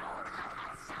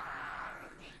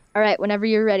 All right, whenever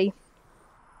you're ready.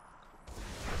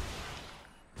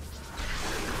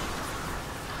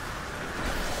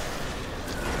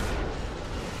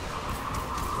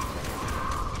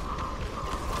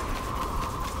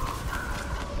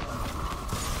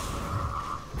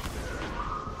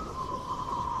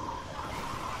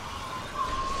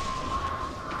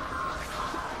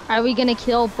 Are we gonna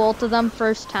kill both of them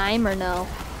first time or no?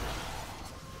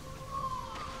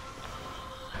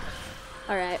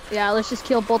 Alright, yeah, let's just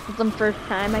kill both of them first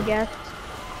time, I guess.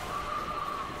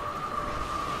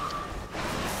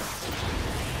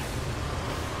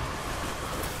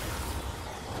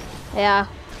 Yeah.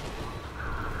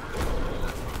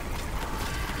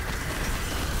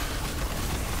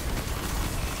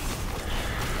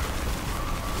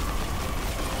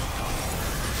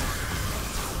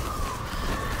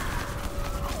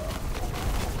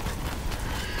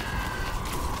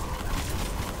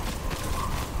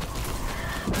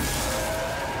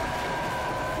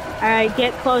 Alright,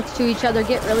 get close to each other,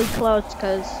 get really close,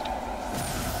 cause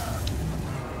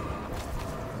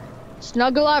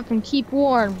snuggle up and keep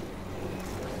warm.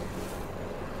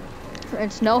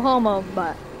 It's no homo,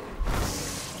 but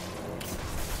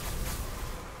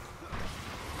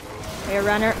hey,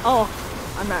 runner. Oh,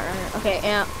 I'm not runner. Okay,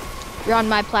 Amp, you're on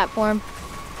my platform.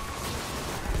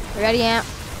 You ready, Amp?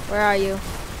 Where are you?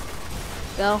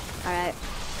 Go. Alright.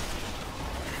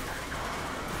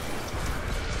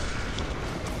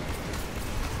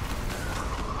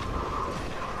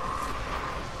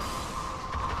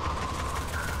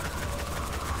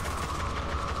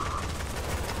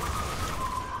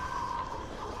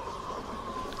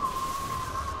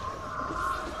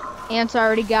 Ants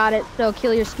already got it, so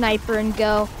kill your sniper and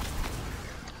go.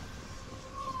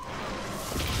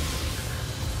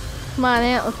 Come on,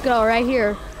 Ant, let's go right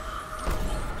here.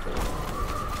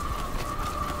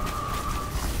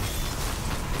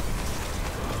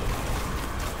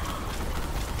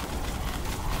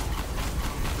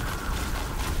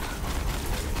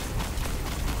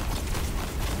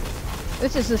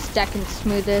 This is the second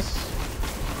smoothest.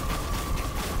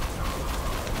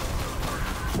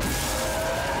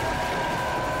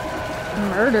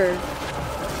 Murdered.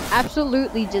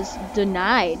 Absolutely just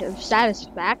denied of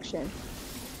satisfaction.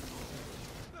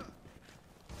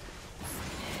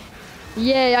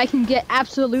 Yay, I can get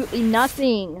absolutely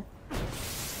nothing.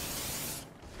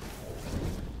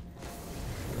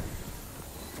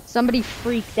 Somebody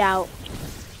freaked out.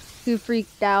 Who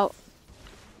freaked out?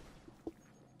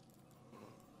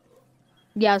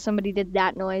 Yeah, somebody did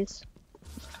that noise.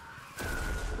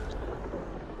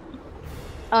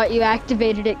 Oh, you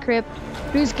activated it, Crypt.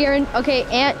 Who's Garen? Okay,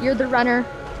 Ant, you're the runner.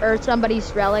 Or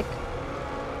somebody's relic.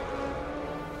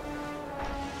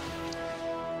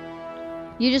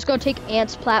 You just go take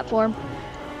Ant's platform.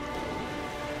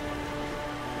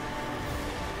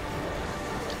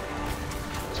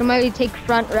 Somebody take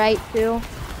front right, too.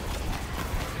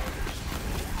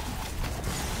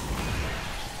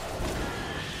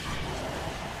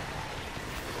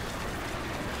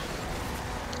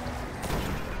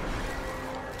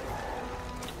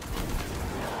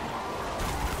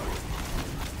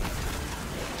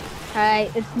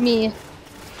 Alright, it's me.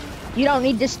 You don't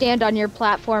need to stand on your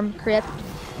platform, Crypt.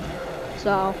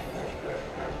 So,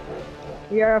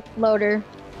 you're a floater.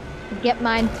 Get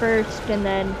mine first and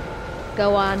then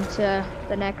go on to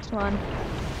the next one.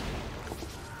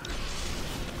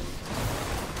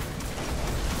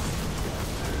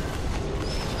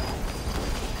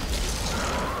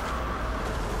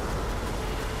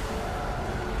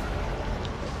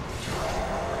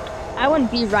 I wouldn't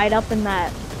be right up in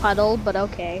that puddle, but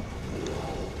okay.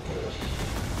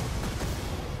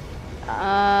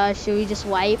 Should we just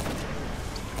wipe?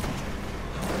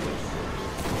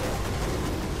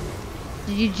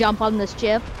 Did you jump on this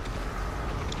chip?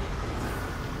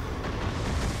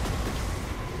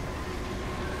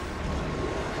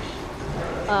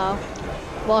 Oh.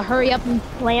 Well, hurry up and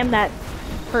slam that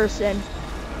person.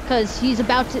 Cause he's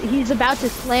about to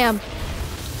slam.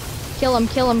 Kill him,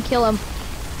 kill him, kill him.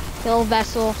 Kill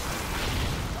Vessel.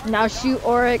 Now shoot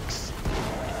Oryx.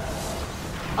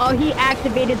 Oh, he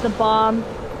activated the bomb.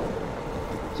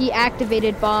 He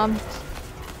activated bombs.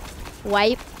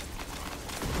 Wipe.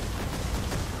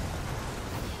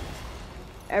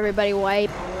 Everybody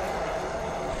wipe.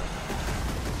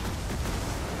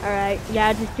 Alright,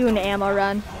 yeah, just do an ammo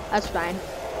run. That's fine.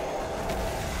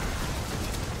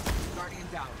 Guardian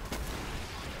down.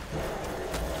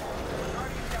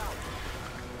 Guardian down.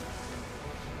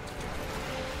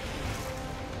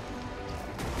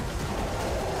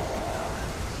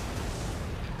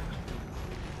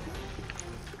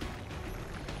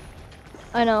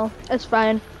 I know, it's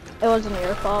fine. It wasn't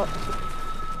your fault.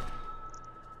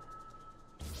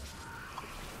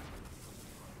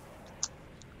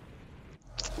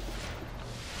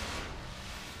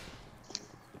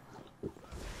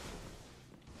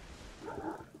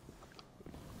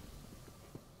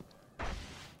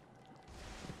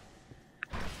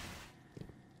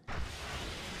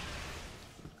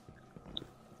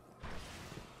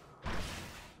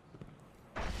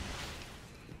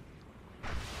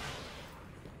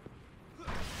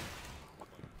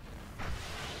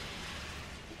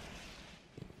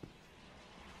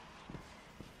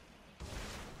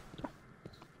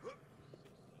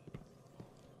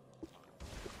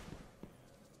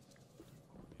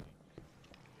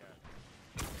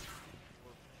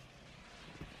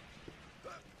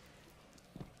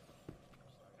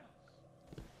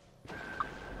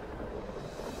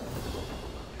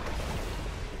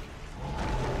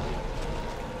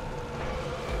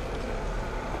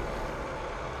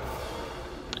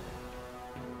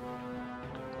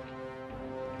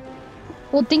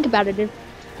 Well, think about it.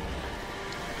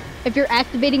 If you're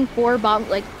activating 4 bombs,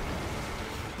 like...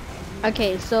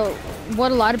 Okay, so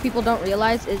what a lot of people don't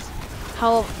realize is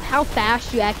how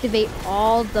fast you activate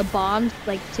all the bombs,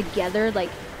 like, together, like,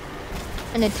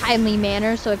 in a timely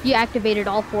manner. So if you activated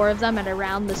all 4 of them at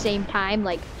around the same time,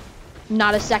 like,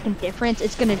 not a second difference,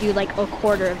 it's gonna do, like, a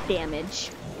quarter of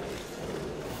damage.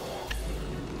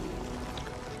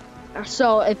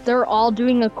 So if they're all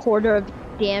doing a quarter of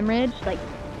damage, like.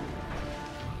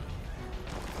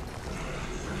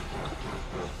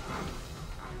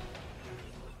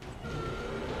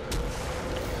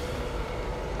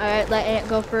 Alright, let Ant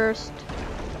go first.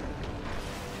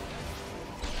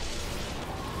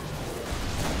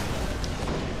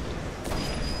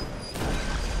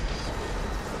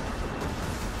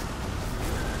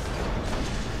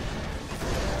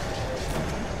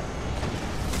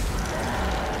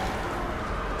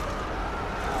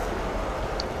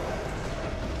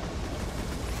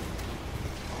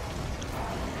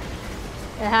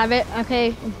 I have it.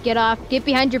 Okay, get off. Get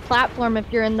behind your platform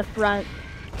if you're in the front.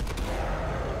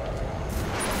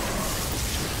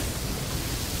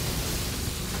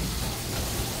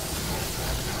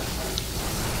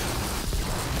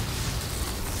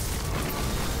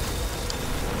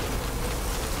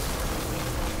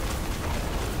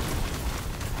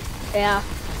 Yeah.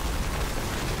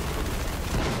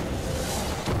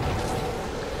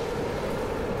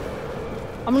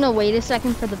 I'm gonna wait a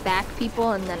second for the back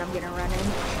people and then I'm gonna run in.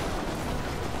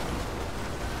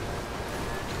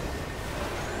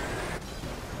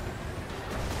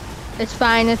 It's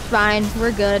fine, it's fine.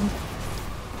 We're good.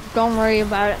 Don't worry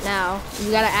about it now.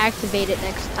 You gotta activate it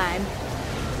next time.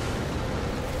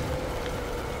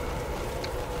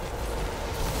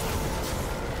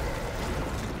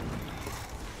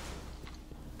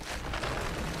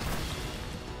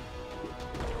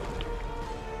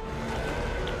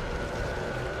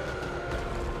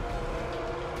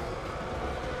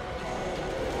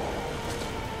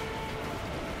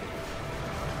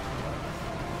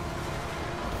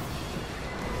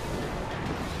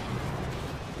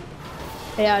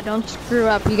 Yeah, don't screw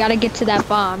up. You gotta get to that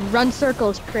bomb. Run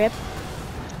circles, Crypt.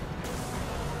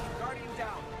 Guardian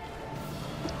down.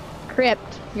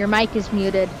 Crypt, your mic is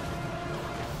muted.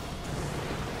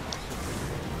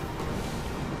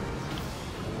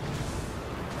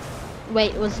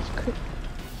 Wait, was it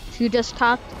who just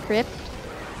talked? Crypt?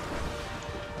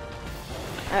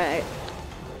 Alright.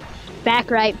 Back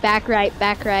right, back right,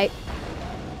 back right.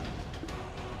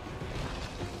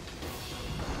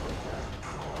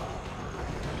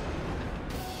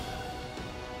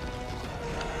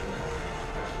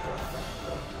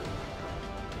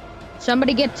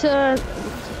 Somebody get to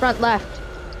front left.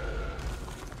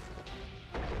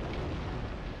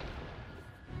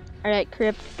 Alright,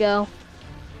 Crypt, go.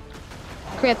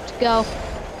 Crypt, go.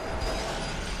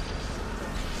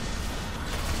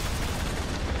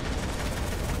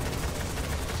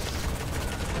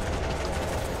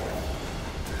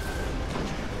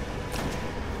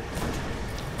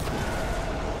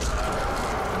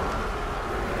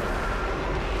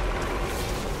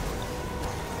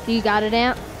 You got it,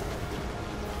 Ant?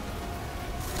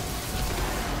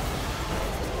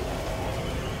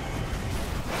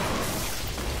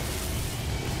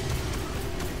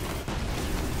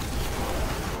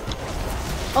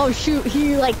 Oh shoot,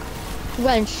 he like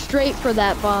went straight for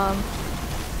that bomb.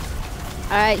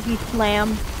 Alright, he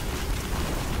slammed.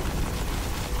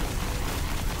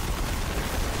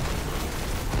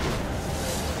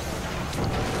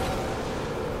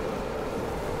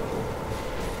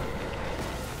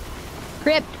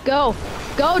 Crypt, go.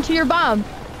 Go to your bomb.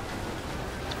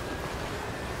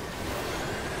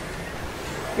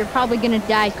 You're probably gonna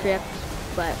die, Crypt,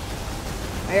 but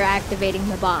you're activating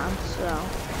the bomb, so.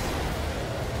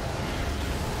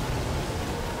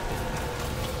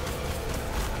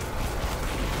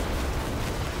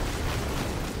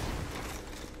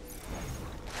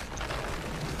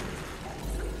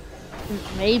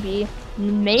 Maybe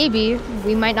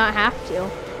we might not have to.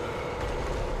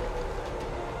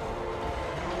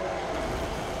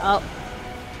 Oh.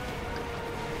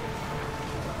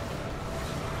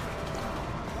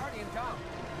 Guardian down.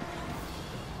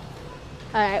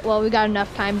 Alright, well, we got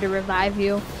enough time to revive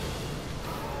you.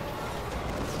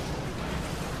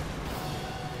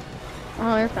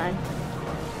 Oh, you're fine.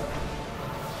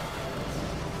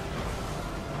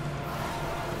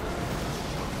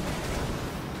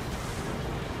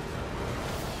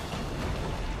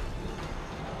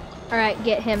 Alright,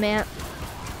 get him, Ant.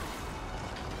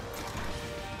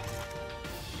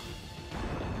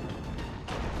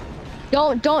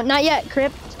 Don't, not yet,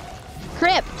 Crypt.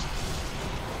 Crypt!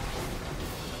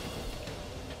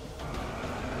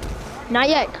 Not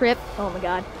yet, Crypt. Oh my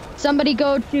god. Somebody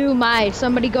go to mine.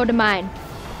 Somebody go to mine.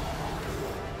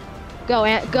 Go,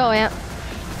 Ant. Go, Ant.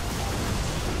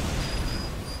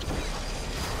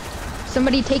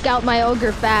 Somebody take out my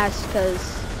ogre fast,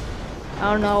 because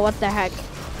I don't know what the heck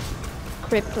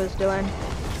Crypt was doing.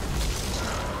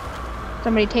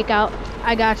 Somebody take out.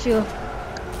 I got you.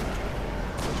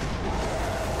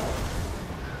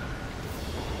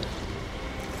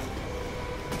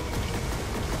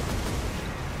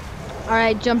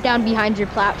 Alright, jump down behind your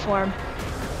platform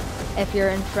if you're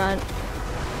in front.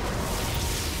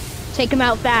 Take him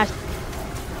out fast.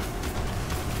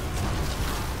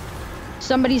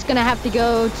 Somebody's gonna have to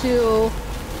go to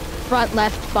front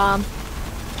left bomb.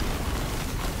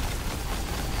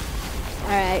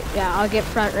 Alright, yeah, I'll get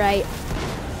front right.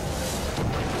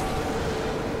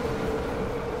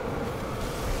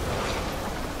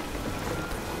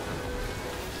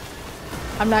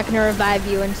 I'm not gonna revive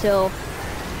you until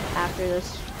after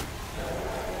this.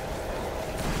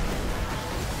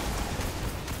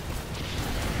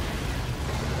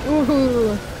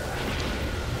 Ooh.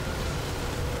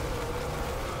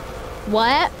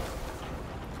 What?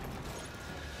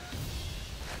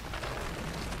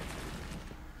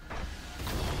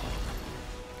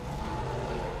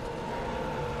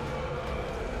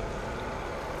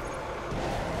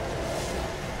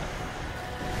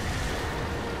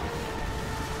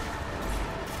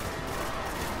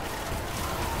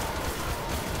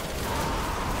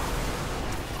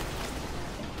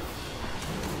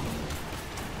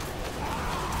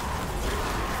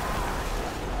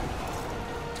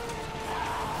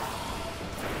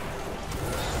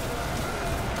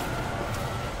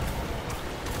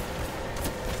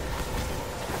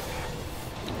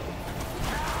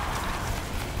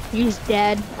 He's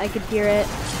dead. I could hear it.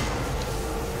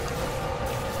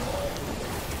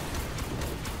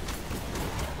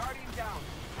 Guardian down.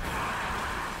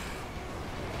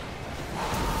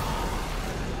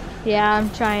 Yeah, I'm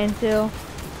trying to.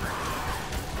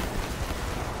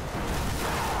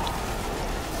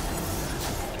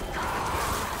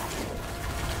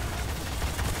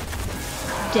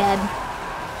 Dead.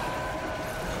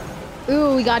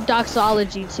 Ooh, we got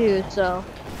doxology too, so.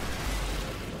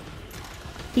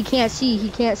 He can't see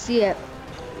it.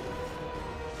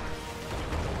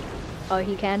 Oh,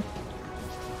 he can.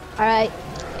 Alright,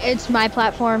 it's my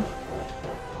platform.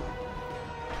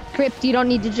 Crypt, you don't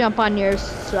need to jump on yours,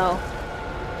 so.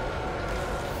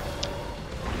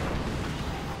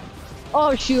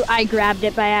 Oh shoot, I grabbed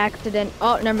it by accident.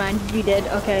 Oh, never mind, you did,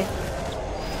 okay.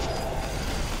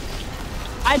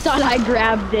 I thought I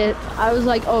grabbed it. I was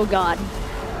like, oh god.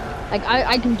 Like,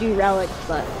 I can do relics,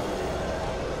 but.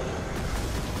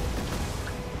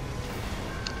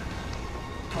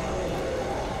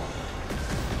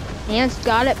 Ants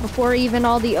got it before even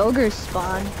all the ogres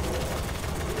spawn.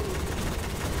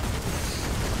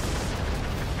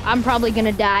 I'm probably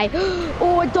gonna die.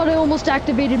 Oh, I thought I almost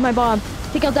activated my bomb.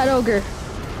 Take out that ogre.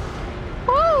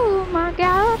 Oh my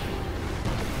god.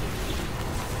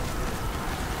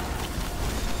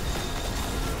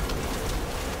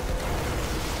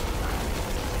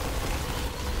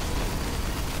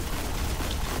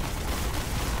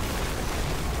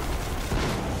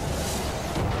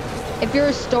 If you're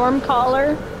a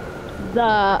Stormcaller,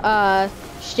 the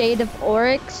Shade of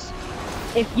Oryx,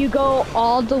 if you go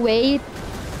all the way,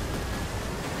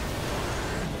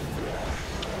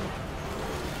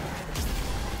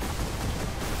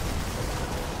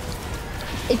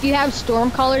 if you have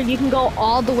Stormcaller, you can go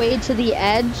all the way to the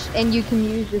edge and you can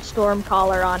use your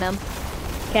Stormcaller on him.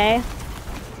 Okay?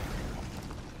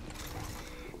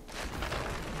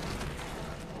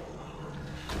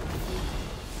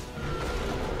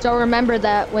 So remember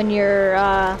that when you're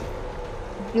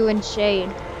doing shade.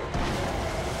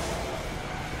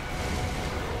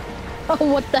 Oh,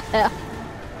 what the hell?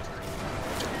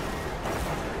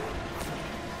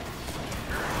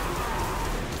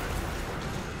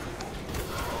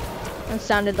 That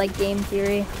sounded like game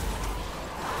theory.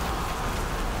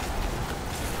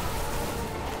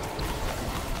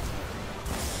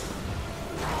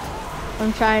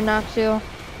 I'm trying not to.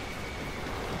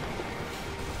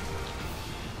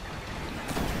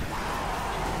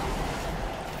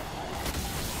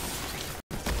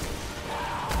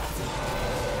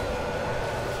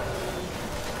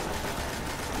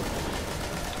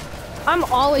 I'm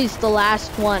always the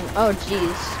last one. Oh,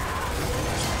 jeez.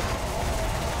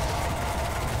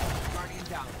 Guardian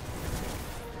down.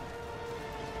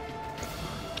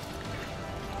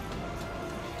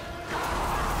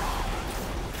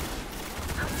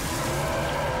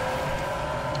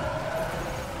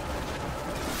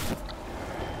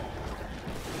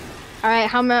 All right,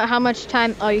 how much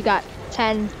time? Oh, you got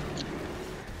 10,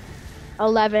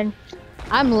 11.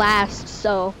 I'm last,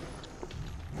 so.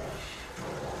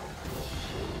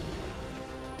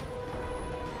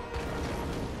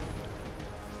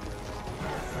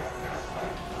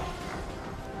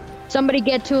 Somebody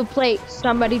get to a plate.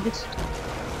 Somebody just.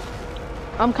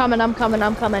 I'm coming.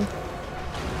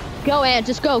 Go, Ant.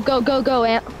 Just go,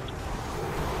 Ant.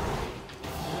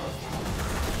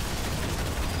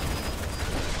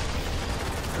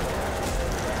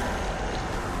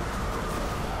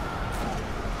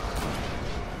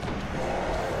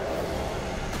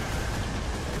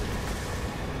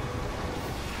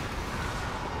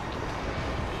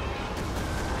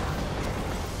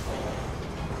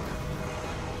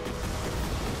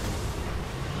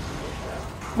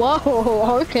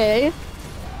 Whoa, okay.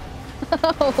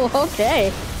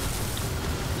 Okay.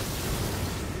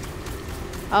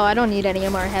 Oh, I don't need any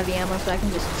more heavy ammo, so I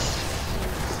can just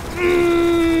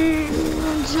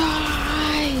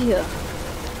die.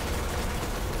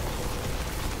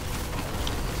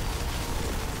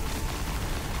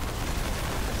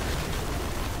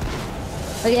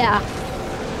 Oh yeah.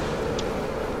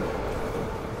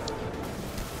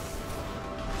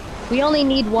 We only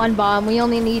need one bomb. We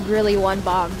only need really one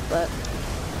bomb, but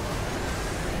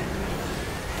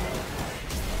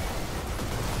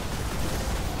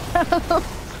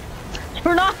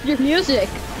turn off your music.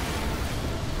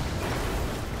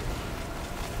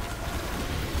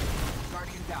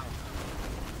 Guardian down.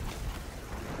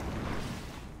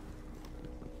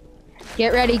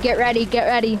 Get ready, get ready, get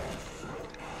ready.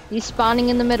 He's spawning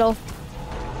in the middle.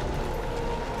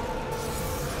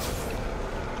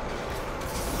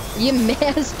 You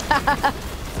missed.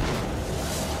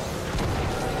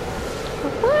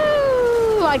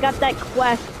 Woo! I got that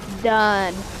quest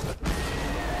done.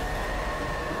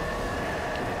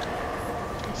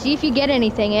 See if you get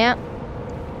anything, Ant.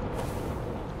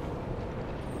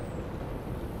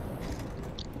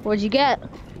 What'd you get?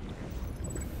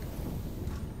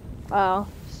 Oh.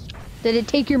 Did it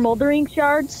take your moldering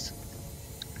shards?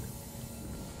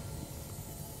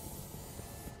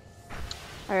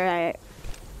 Alright.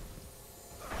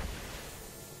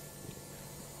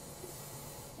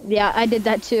 Yeah, I did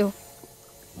that too.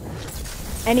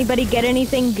 Anybody get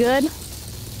anything good?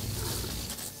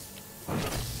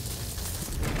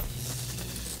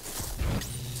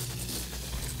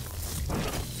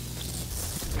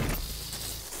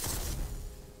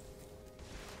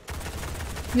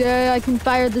 Yeah, I can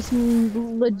fire this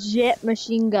legit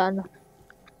machine gun.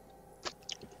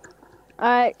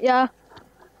 Alright, yeah.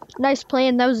 Nice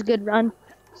playing, that was a good run.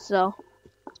 So.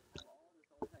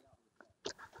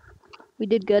 We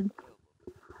did good.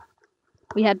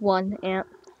 We had one ant.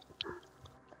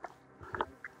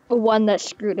 One that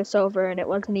screwed us over, and it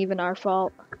wasn't even our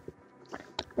fault.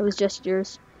 It was just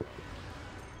yours.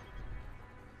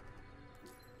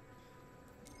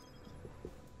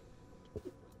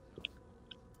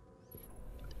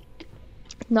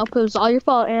 Nope, it was all your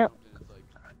fault, Ant.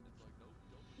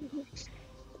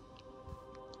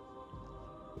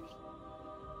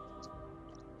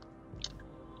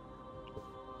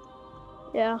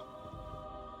 Yeah.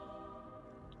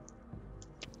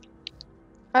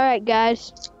 Alright,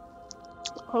 guys.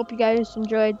 Hope you guys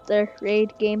enjoyed the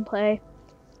raid gameplay.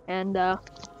 And, I'll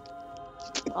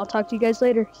talk to you guys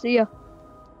later. See ya.